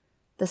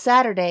 The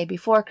Saturday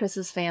before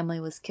Chris's family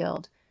was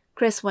killed,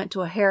 Chris went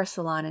to a hair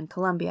salon in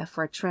Columbia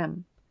for a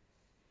trim.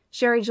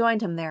 Sherry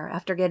joined him there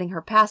after getting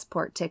her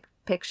passport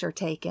picture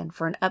taken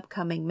for an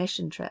upcoming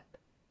mission trip.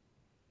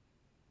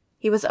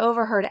 He was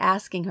overheard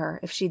asking her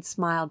if she'd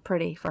smiled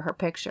pretty for her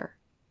picture.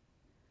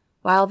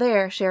 While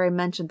there, Sherry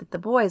mentioned that the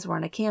boys were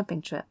on a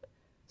camping trip,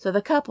 so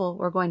the couple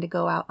were going to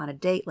go out on a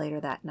date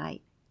later that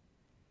night.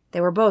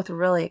 They were both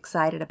really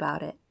excited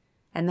about it,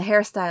 and the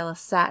hairstylist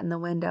sat in the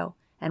window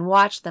and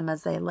watched them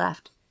as they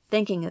left,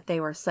 thinking that they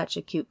were such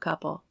a cute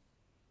couple.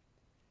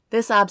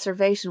 This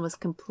observation was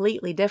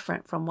completely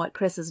different from what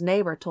Chris's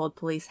neighbor told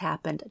police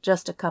happened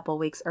just a couple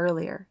weeks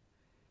earlier.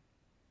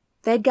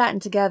 They'd gotten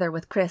together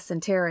with Chris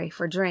and Terry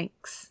for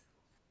drinks.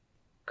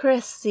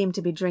 Chris seemed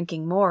to be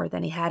drinking more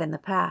than he had in the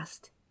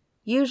past.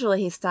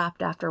 Usually he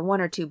stopped after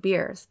 1 or 2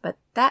 beers, but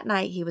that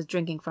night he was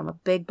drinking from a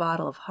big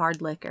bottle of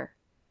hard liquor.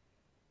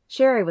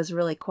 Sherry was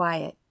really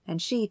quiet,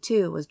 and she,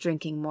 too, was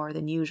drinking more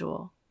than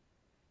usual.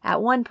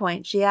 At one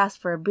point, she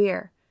asked for a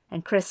beer,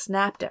 and Chris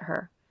snapped at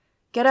her.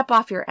 "Get up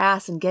off your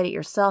ass and get it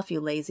yourself, you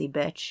lazy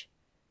bitch."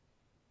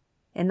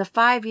 In the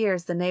 5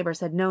 years the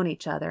neighbors had known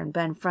each other and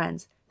been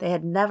friends, they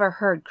had never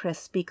heard Chris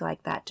speak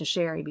like that to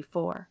Sherry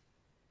before.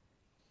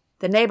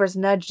 The neighbors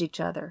nudged each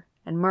other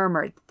and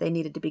murmured that they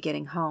needed to be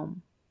getting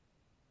home.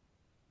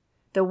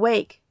 The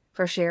wake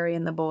for Sherry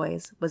and the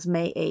boys was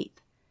May 8th,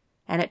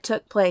 and it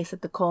took place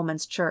at the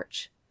Coleman's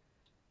church.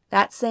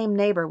 That same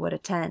neighbor would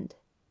attend.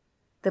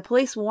 The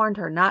police warned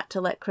her not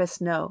to let Chris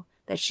know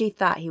that she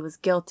thought he was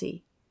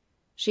guilty.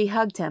 She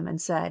hugged him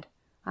and said,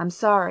 "I'm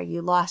sorry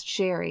you lost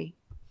Sherry."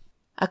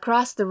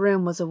 Across the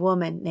room was a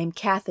woman named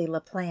Kathy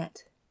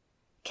LaPlante.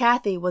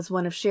 Kathy was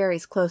one of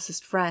Sherry's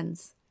closest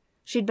friends.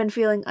 She'd been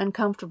feeling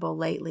uncomfortable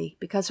lately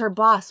because her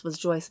boss was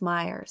Joyce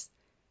Myers,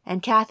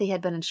 and Kathy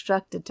had been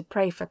instructed to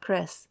pray for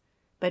Chris,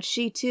 but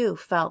she too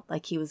felt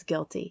like he was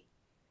guilty.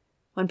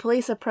 When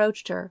police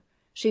approached her,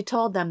 she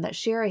told them that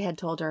Sherry had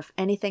told her if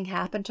anything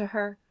happened to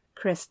her,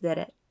 Chris did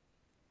it.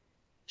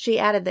 She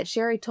added that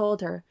Sherry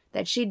told her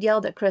that she'd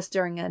yelled at Chris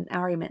during an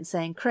argument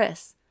saying,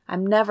 "Chris,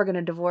 I'm never going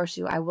to divorce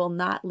you. I will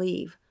not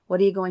leave," What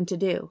are you going to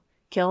do?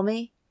 Kill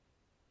me?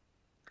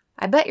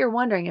 I bet you're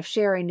wondering if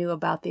Sherry knew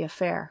about the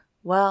affair.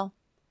 Well,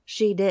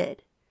 she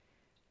did.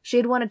 She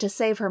had wanted to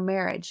save her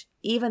marriage,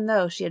 even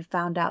though she had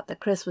found out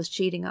that Chris was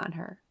cheating on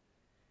her.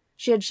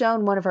 She had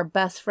shown one of her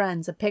best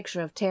friends a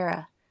picture of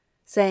Tara,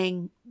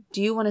 saying,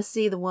 "Do you want to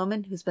see the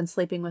woman who's been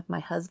sleeping with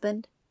my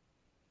husband?"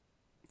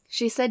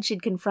 She said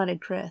she'd confronted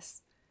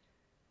Chris.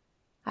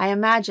 I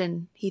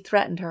imagine he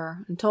threatened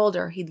her and told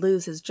her he'd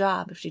lose his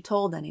job if she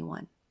told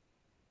anyone.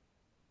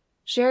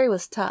 Sherry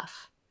was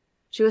tough.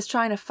 She was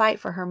trying to fight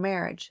for her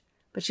marriage,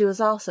 but she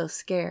was also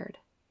scared.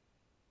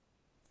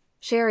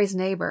 Sherry's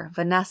neighbor,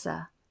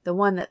 Vanessa, the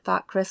one that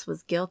thought Chris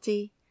was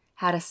guilty,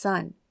 had a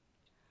son.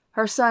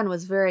 Her son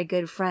was very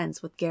good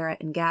friends with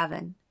Garrett and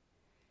Gavin.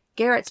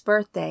 Garrett's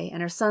birthday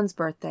and her son's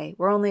birthday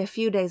were only a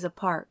few days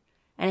apart,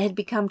 and it had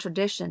become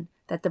tradition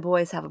that the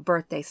boys have a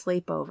birthday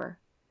sleepover.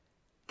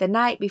 The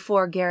night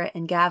before Garrett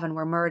and Gavin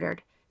were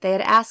murdered, they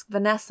had asked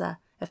Vanessa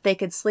if they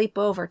could sleep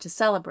over to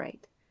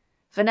celebrate.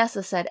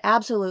 Vanessa said,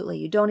 "Absolutely,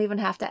 you don't even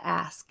have to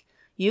ask.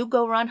 You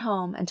go run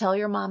home and tell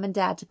your mom and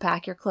dad to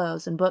pack your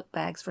clothes and book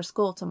bags for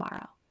school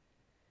tomorrow."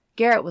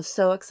 Garrett was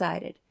so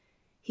excited.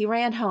 He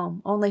ran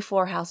home, only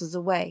 4 houses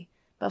away,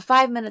 but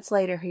 5 minutes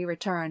later he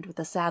returned with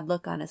a sad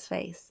look on his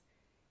face.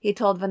 He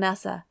told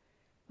Vanessa,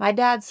 "My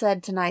dad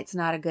said tonight's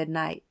not a good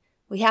night.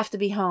 We have to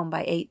be home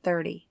by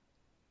 8:30.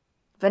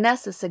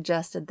 Vanessa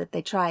suggested that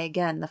they try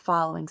again the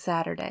following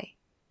Saturday.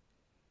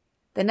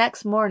 The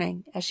next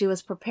morning, as she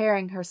was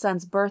preparing her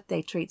son's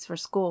birthday treats for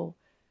school,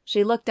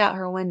 she looked out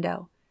her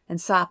window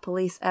and saw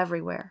police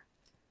everywhere.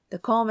 The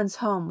Coleman's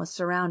home was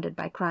surrounded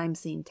by crime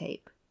scene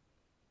tape.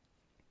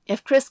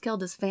 If Chris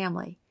killed his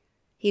family,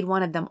 he'd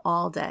wanted them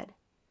all dead.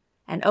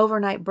 An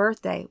overnight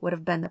birthday would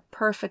have been the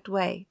perfect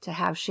way to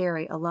have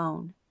Sherry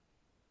alone.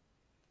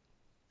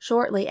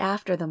 Shortly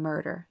after the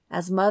murder,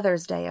 as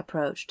Mother's Day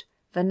approached,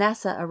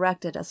 Vanessa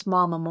erected a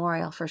small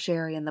memorial for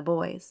Sherry and the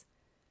boys.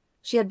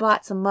 She had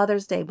bought some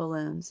Mother's Day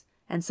balloons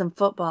and some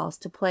footballs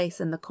to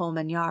place in the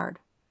Coleman yard.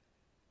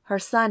 Her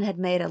son had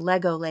made a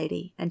Lego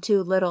lady and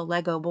 2 little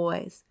Lego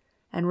boys,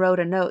 and wrote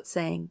a note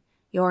saying,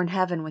 "You're in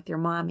heaven with your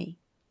mommy."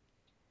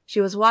 She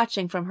was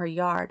watching from her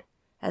yard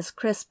as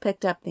Chris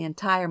picked up the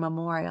entire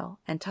memorial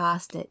and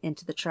tossed it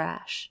into the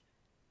trash.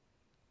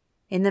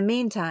 In the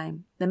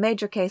meantime, the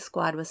Major Case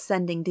Squad was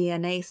sending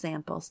DNA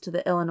samples to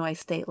the Illinois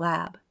State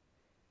Lab.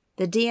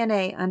 The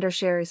DNA under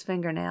Sherry's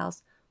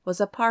fingernails was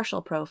a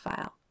partial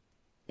profile.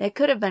 It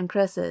could have been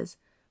Chris's,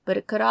 but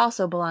it could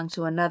also belong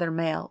to another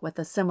male with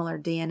a similar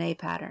DNA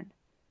pattern.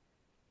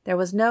 There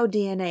was no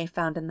DNA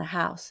found in the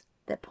house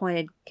that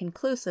pointed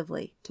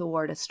conclusively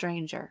toward a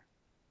stranger.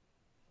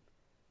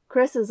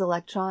 Chris's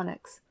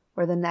electronics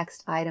were the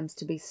next items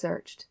to be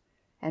searched,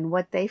 and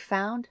what they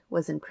found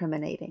was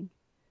incriminating.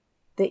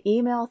 The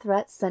email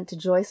threats sent to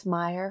Joyce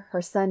Meyer,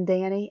 her son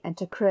Danny, and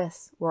to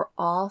Chris were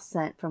all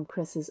sent from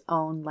Chris's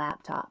own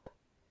laptop.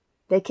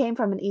 They came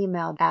from an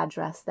email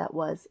address that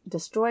was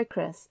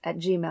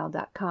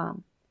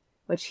destroychris@gmail.com,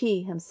 which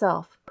he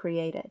himself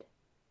created.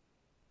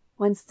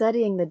 When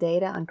studying the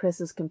data on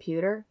Chris's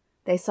computer,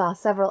 they saw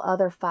several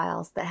other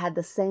files that had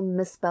the same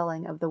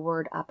misspelling of the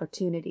word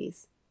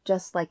opportunities,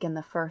 just like in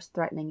the first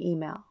threatening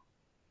email.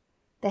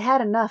 They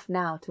had enough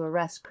now to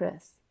arrest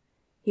Chris.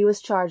 He was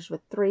charged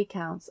with 3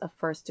 counts of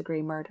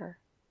first-degree murder.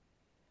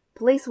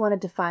 Police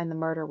wanted to find the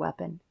murder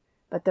weapon,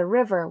 but the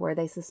river where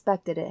they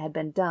suspected it had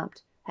been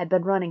dumped had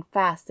been running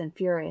fast and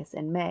furious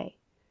in May,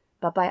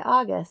 but by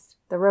August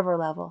the river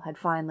level had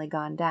finally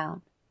gone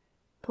down.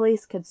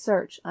 Police could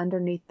search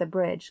underneath the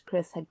bridge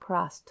Chris had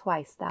crossed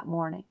twice that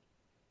morning.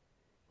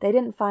 They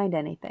didn't find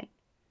anything,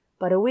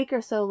 but a week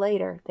or so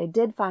later they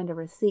did find a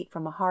receipt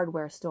from a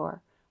hardware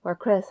store where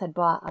Chris had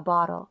bought a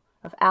bottle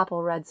of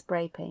apple red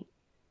spray paint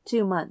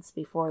 2 months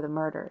before the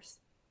murders.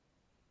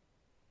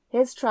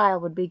 His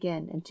trial would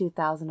begin in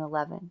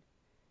 2011.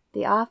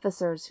 The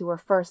officers who were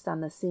first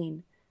on the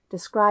scene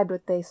described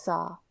what they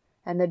saw,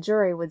 and the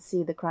jury would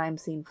see the crime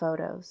scene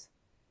photos.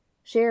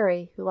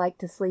 Sherry, who liked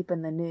to sleep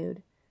in the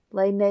nude,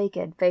 lay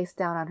naked face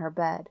down on her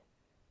bed,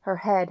 her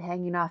head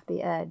hanging off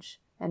the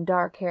edge and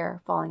dark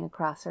hair falling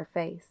across her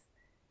face.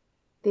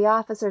 The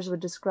officers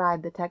would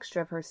describe the texture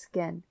of her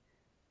skin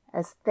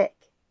as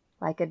thick,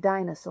 like a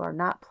dinosaur,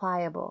 not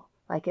pliable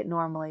like it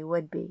normally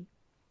would be.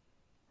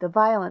 The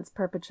violence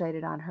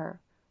perpetrated on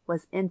her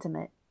was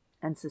intimate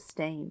and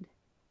sustained.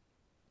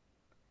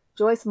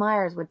 Joyce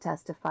Myers would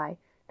testify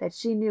that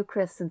she knew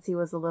Chris since he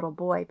was a little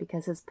boy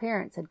because his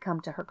parents had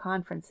come to her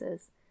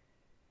conferences.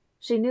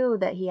 She knew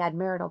that he had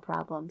marital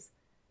problems,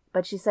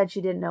 but she said she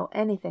didn't know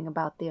anything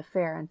about the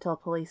affair until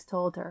police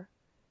told her.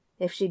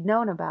 If she'd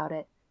known about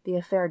it, the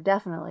affair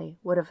definitely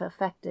would have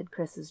affected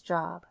Chris's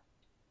job.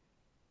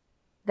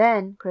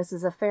 Then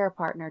Chris's affair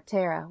partner,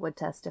 Tara, would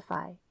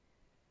testify.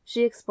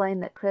 She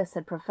explained that Chris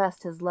had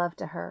professed his love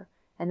to her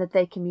and that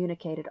they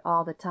communicated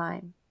all the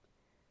time.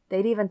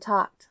 They'd even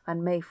talked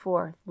on May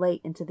 4th,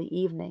 late into the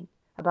evening,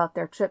 about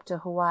their trip to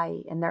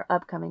Hawaii and their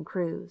upcoming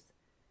cruise.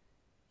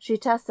 She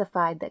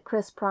testified that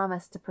Chris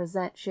promised to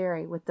present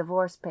Sherry with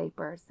divorce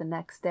papers the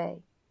next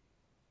day.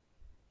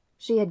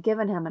 She had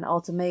given him an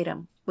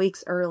ultimatum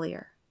weeks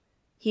earlier.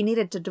 He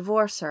needed to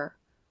divorce her,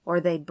 or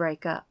they'd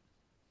break up.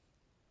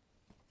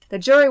 The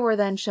jury were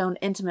then shown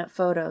intimate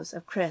photos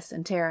of Chris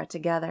and Tara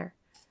together.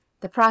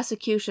 The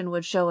prosecution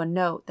would show a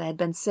note that had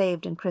been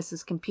saved in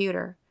Chris's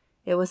computer.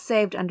 It was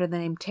saved under the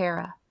name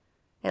Tara.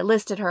 It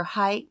listed her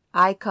height,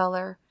 eye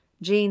color,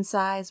 jean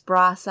size,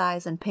 bra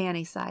size, and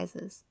panty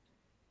sizes,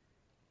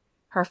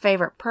 her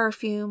favorite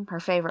perfume,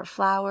 her favorite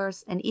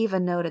flowers, and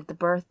even noted the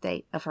birth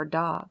date of her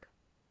dog.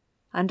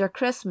 Under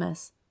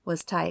Christmas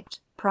was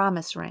typed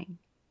promise ring.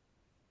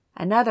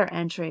 Another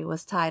entry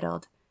was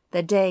titled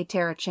The Day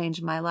Tara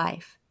Changed My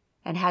Life,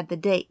 and had the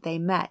date they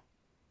met,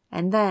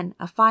 and then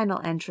a final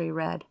entry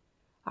read,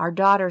 Our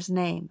daughter's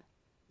name,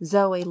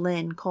 Zoe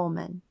Lynn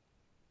Coleman.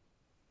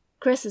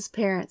 Chris's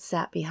parents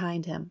sat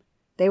behind him.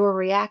 They were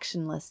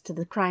reactionless to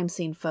the crime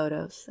scene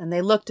photos, and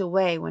they looked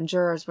away when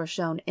jurors were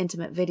shown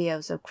intimate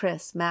videos of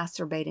Chris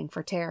masturbating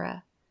for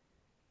Tara.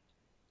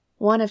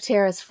 One of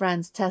Tara's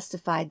friends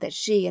testified that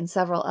she and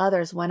several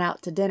others went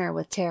out to dinner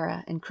with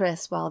Tara and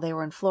Chris while they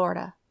were in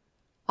Florida.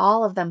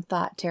 All of them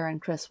thought Tara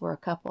and Chris were a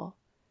couple.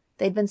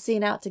 They'd been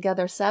seen out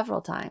together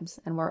several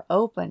times and were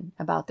open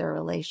about their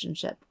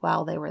relationship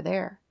while they were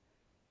there.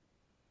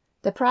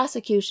 The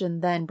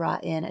prosecution then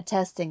brought in a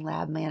testing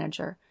lab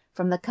manager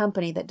from the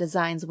company that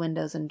designs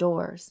windows and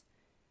doors,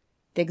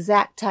 the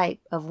exact type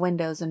of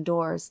windows and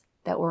doors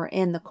that were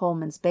in the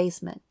Coleman's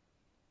basement.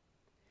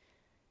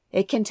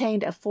 It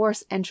contained a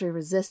force entry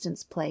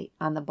resistance plate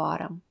on the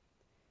bottom,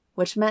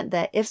 which meant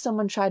that if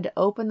someone tried to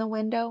open the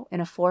window in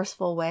a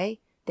forceful way,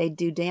 they'd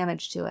do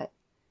damage to it.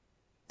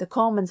 The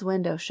Coleman's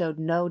window showed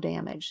no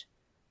damage,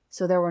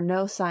 so there were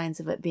no signs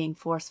of it being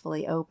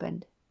forcefully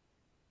opened.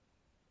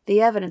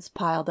 The evidence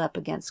piled up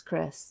against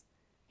Chris.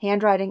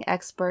 Handwriting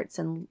experts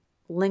and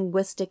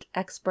linguistic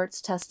experts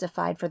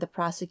testified for the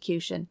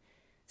prosecution,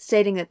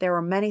 stating that there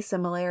were many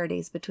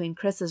similarities between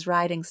Chris's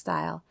writing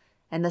style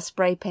and the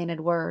spray-painted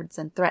words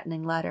and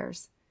threatening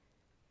letters.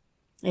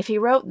 If he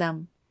wrote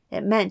them,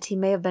 it meant he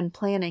may have been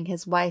planning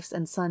his wife's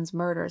and son's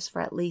murders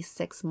for at least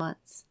 6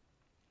 months.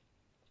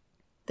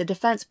 The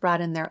defense brought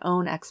in their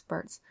own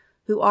experts,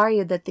 who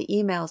argued that the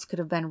emails could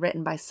have been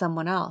written by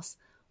someone else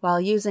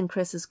while using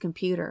Chris's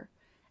computer,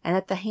 and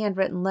that the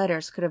handwritten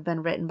letters could have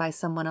been written by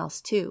someone else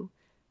too.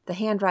 The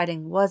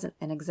handwriting wasn't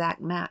an exact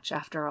match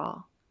after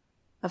all.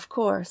 Of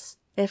course,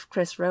 if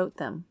Chris wrote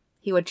them,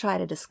 he would try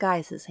to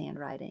disguise his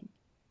handwriting.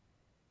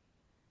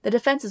 The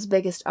defense's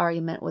biggest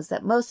argument was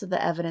that most of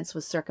the evidence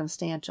was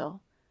circumstantial.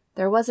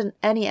 There wasn't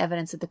any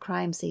evidence at the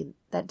crime scene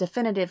that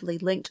definitively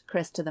linked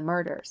Chris to the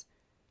murders,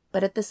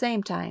 but at the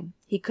same time,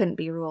 he couldn't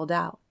be ruled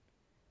out.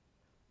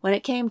 When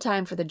it came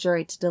time for the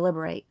jury to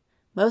deliberate,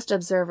 most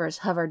observers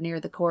hovered near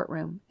the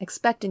courtroom,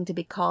 expecting to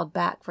be called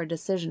back for a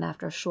decision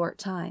after a short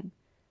time.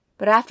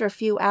 But after a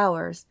few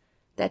hours,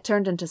 that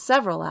turned into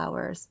several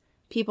hours,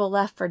 people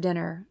left for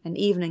dinner and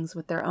evenings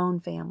with their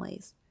own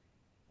families.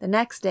 The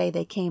next day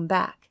they came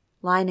back,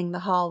 lining the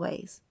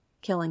hallways,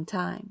 killing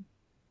time.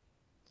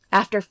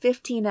 After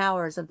 15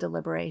 hours of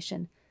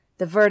deliberation,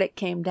 the verdict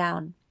came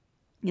down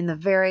in the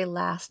very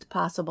last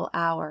possible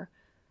hour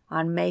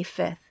on May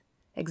 5th,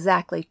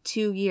 exactly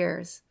 2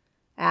 years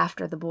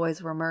after the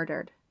boys were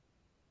murdered.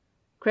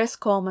 Chris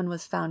Coleman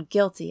was found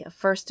guilty of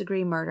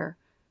first-degree murder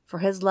for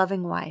his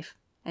loving wife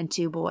and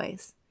 2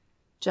 boys.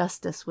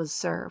 Justice was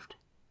served.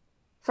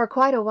 For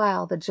quite a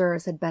while, the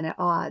jurors had been at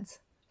odds.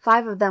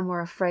 5 of them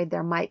were afraid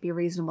there might be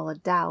reasonable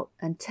doubt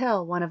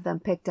until one of them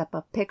picked up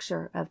a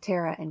picture of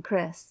Tara and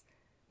Chris.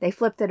 They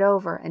flipped it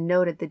over and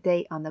noted the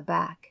date on the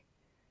back.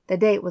 The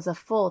date was a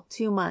full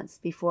 2 months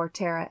before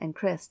Tara and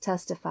Chris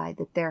testified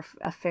that their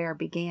affair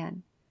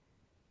began.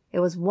 It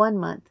was 1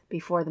 month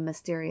before the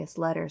mysterious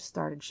letters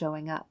started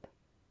showing up.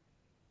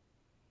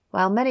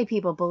 While many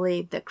people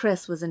believed that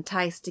Chris was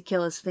enticed to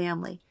kill his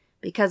family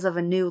because of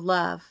a new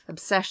love,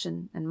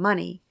 obsession, and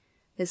money,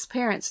 his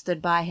parents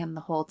stood by him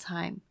the whole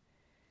time.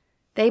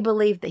 They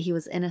believed that he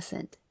was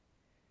innocent.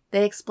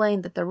 They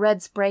explained that the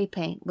red spray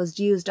paint was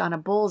used on a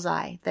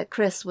bullseye that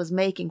Chris was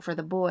making for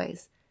the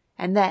boys,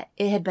 and that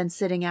it had been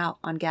sitting out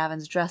on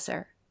Gavin's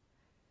dresser.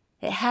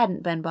 It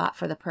hadn't been bought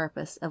for the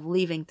purpose of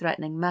leaving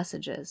threatening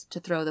messages to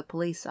throw the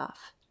police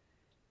off.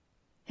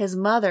 His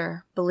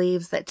mother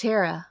believes that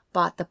Tara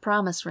bought the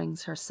promise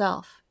rings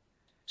herself.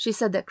 She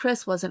said that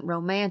Chris wasn't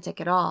romantic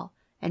at all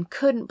and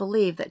couldn't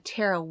believe that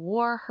Tara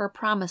wore her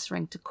promise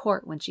ring to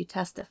court when she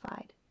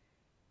testified.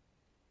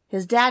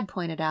 His dad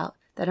pointed out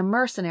that a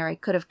mercenary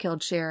could have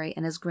killed Sherry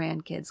and his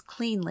grandkids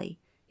cleanly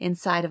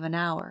inside of an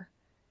hour,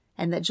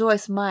 and that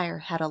Joyce Meyer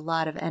had a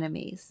lot of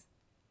enemies.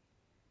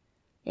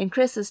 In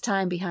Chris's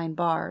time behind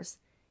bars,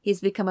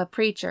 he's become a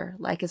preacher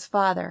like his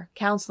father,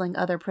 counseling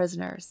other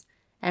prisoners,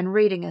 and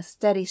reading a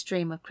steady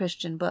stream of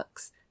Christian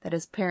books that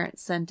his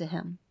parents sent to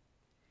him.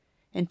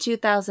 In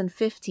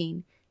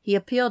 2015, he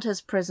appealed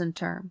his prison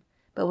term,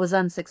 but was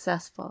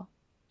unsuccessful.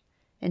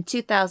 In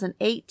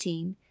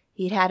 2018,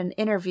 he'd had an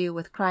interview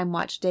with Crime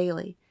Watch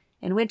Daily,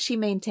 in which he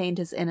maintained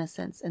his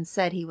innocence and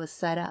said he was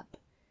set up.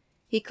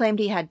 He claimed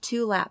he had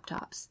 2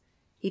 laptops.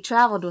 He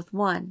traveled with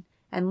one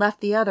and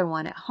left the other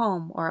one at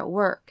home or at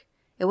work,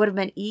 it would have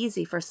been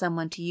easy for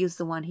someone to use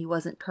the one he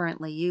wasn't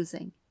currently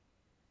using.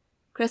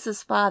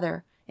 Chris's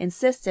father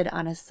insisted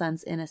on his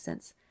son's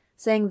innocence,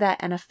 saying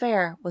that an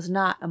affair was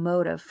not a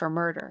motive for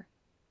murder.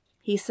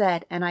 He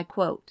said, and I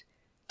quote,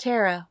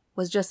 "Tara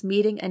was just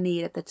meeting a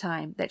need at the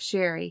time that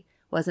Sherry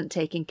wasn't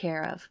taking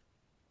care of.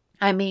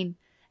 I mean,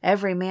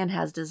 every man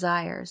has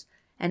desires,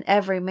 and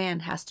every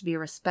man has to be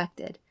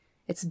respected.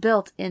 It's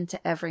built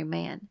into every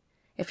man.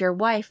 If your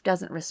wife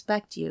doesn't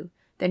respect you,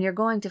 then you're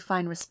going to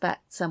find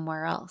respect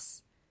somewhere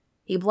else."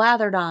 He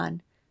blathered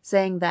on,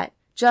 saying that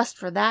just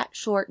for that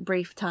short,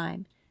 brief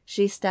time,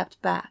 she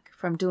stepped back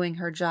from doing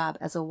her job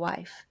as a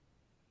wife.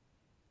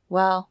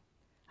 Well,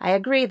 I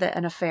agree that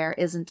an affair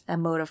isn't a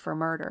motive for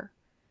murder,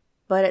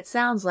 but it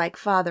sounds like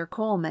Father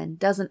Coleman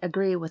doesn't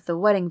agree with the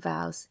wedding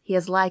vows he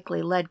has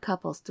likely led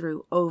couples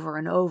through over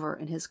and over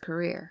in his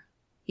career.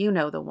 You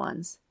know the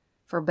ones,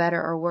 for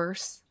better or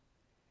worse.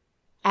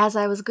 As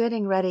I was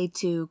getting ready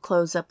to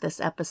close up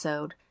this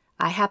episode,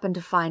 I happened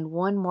to find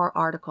one more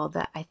article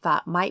that I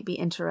thought might be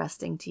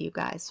interesting to you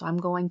guys, so I'm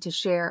going to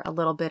share a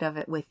little bit of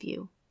it with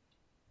you.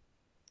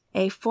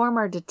 A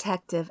former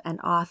detective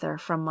and author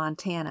from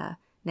Montana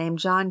named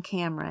John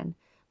Cameron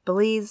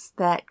believes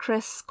that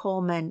Chris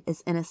Coleman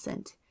is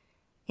innocent.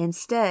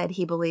 Instead,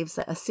 he believes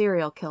that a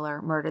serial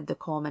killer murdered the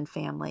Coleman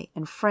family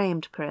and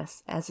framed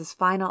Chris as his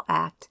final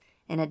act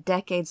in a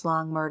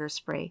decades-long murder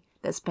spree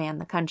that spanned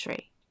the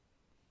country.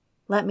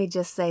 Let me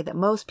just say that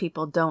most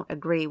people don't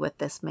agree with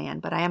this man,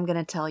 but I am going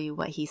to tell you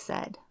what he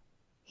said.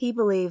 He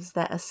believes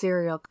that a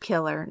serial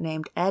killer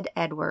named Ed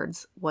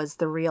Edwards was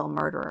the real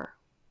murderer.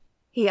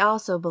 He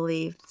also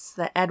believes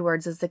that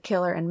Edwards is the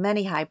killer in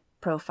many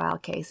high-profile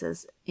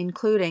cases,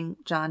 including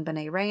John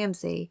Benet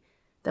Ramsey,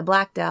 the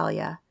Black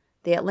Dahlia,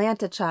 the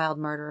Atlanta child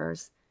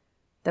murderers,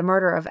 the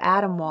murder of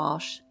Adam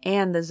Walsh,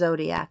 and the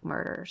Zodiac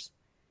murders.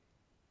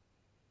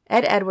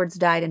 Ed Edwards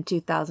died in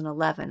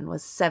 2011 and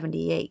was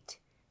 78.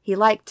 He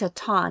liked to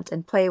taunt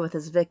and play with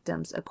his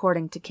victims,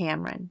 according to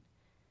Cameron.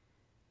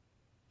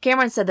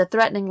 Cameron said the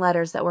threatening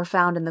letters that were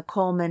found in the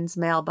Coleman's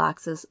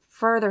mailboxes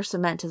further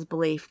cement his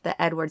belief that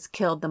Edwards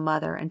killed the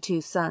mother and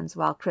two sons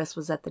while Chris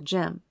was at the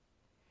gym.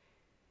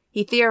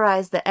 He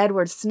theorized that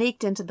Edwards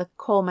sneaked into the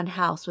Coleman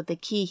house with the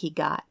key he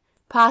got,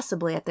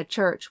 possibly at the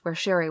church where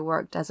Sherry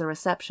worked as a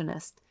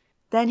receptionist.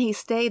 Then he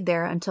stayed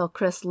there until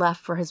Chris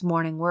left for his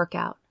morning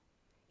workout.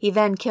 He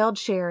then killed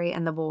Sherry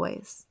and the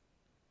boys.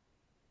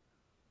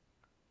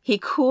 He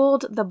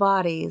cooled the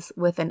bodies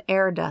with an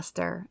air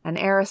duster, an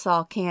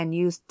aerosol can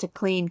used to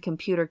clean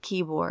computer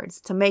keyboards,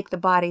 to make the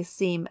bodies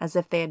seem as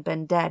if they had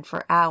been dead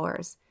for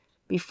hours,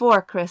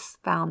 before Chris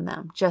found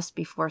them, just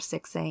before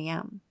 6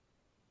 a.m.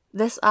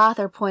 This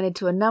author pointed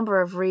to a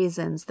number of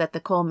reasons that the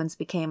Colemans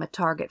became a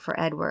target for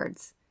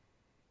Edwards.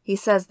 He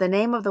says the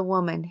name of the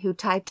woman who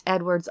typed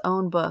Edwards'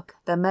 own book,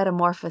 The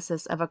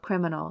Metamorphosis of a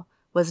Criminal,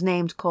 was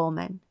named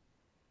Coleman.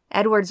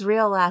 Edwards'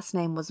 real last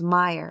name was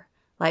Meyer,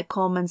 like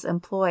Coleman's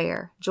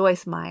employer,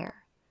 Joyce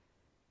Meyer.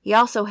 He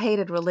also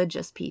hated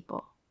religious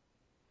people.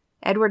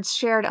 Edwards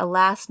shared a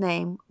last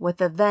name with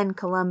the then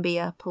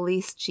Columbia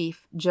Police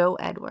Chief Joe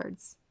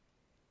Edwards.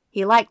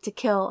 He liked to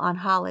kill on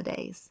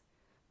holidays.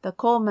 The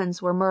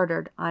Colemans were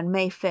murdered on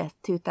May 5,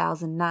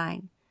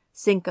 2009,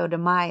 Cinco de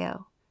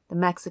Mayo, the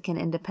Mexican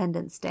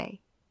Independence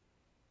Day.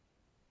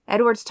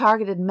 Edwards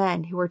targeted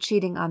men who were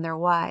cheating on their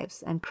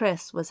wives, and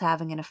Chris was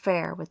having an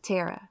affair with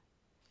Tara.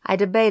 I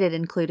debated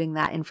including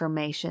that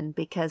information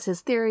because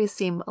his theories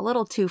seem a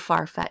little too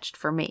far-fetched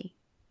for me.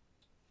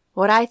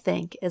 What I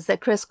think is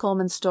that Chris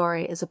Coleman's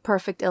story is a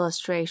perfect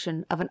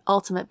illustration of an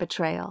ultimate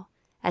betrayal,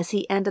 as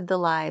he ended the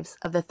lives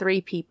of the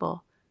three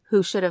people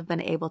who should have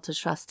been able to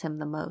trust him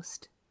the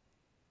most.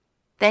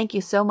 Thank you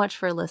so much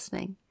for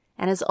listening,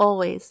 and as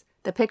always,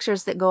 the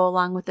pictures that go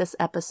along with this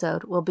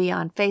episode will be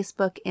on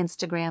Facebook,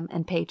 Instagram,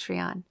 and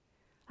Patreon.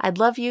 I'd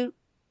love you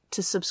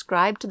to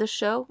subscribe to the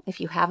show if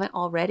you haven't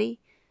already.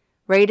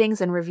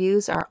 Ratings and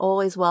reviews are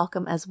always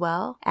welcome, as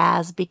well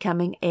as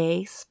becoming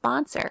a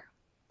sponsor.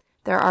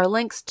 There are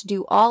links to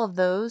do all of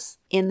those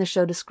in the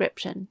show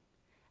description.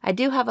 I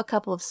do have a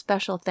couple of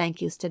special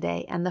thank yous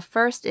today, and the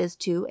first is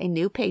to a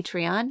new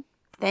Patreon.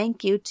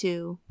 Thank you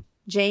to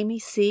Jamie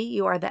C.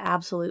 You are the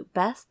absolute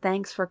best.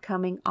 Thanks for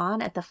coming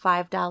on at the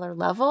 $5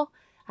 level.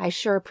 I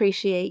sure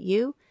appreciate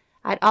you.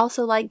 I'd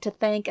also like to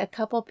thank a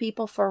couple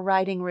people for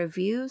writing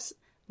reviews.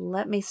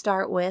 Let me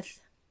start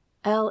with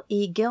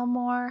L.E.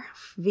 Gilmore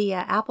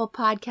via Apple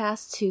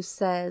Podcasts, who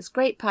says,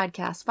 "Great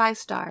podcast, 5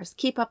 stars.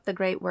 Keep up the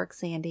great work,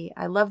 Sandy.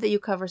 I love that you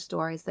cover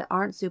stories that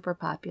aren't super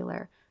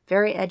popular.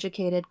 Very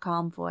educated,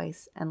 calm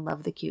voice, and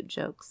love the cute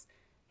jokes."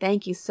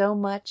 Thank you so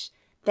much.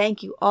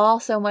 Thank you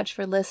all so much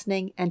for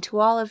listening, and to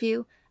all of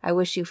you, I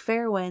wish you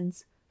fair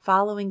winds,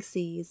 following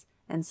seas,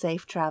 and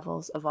safe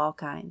travels of all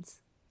kinds.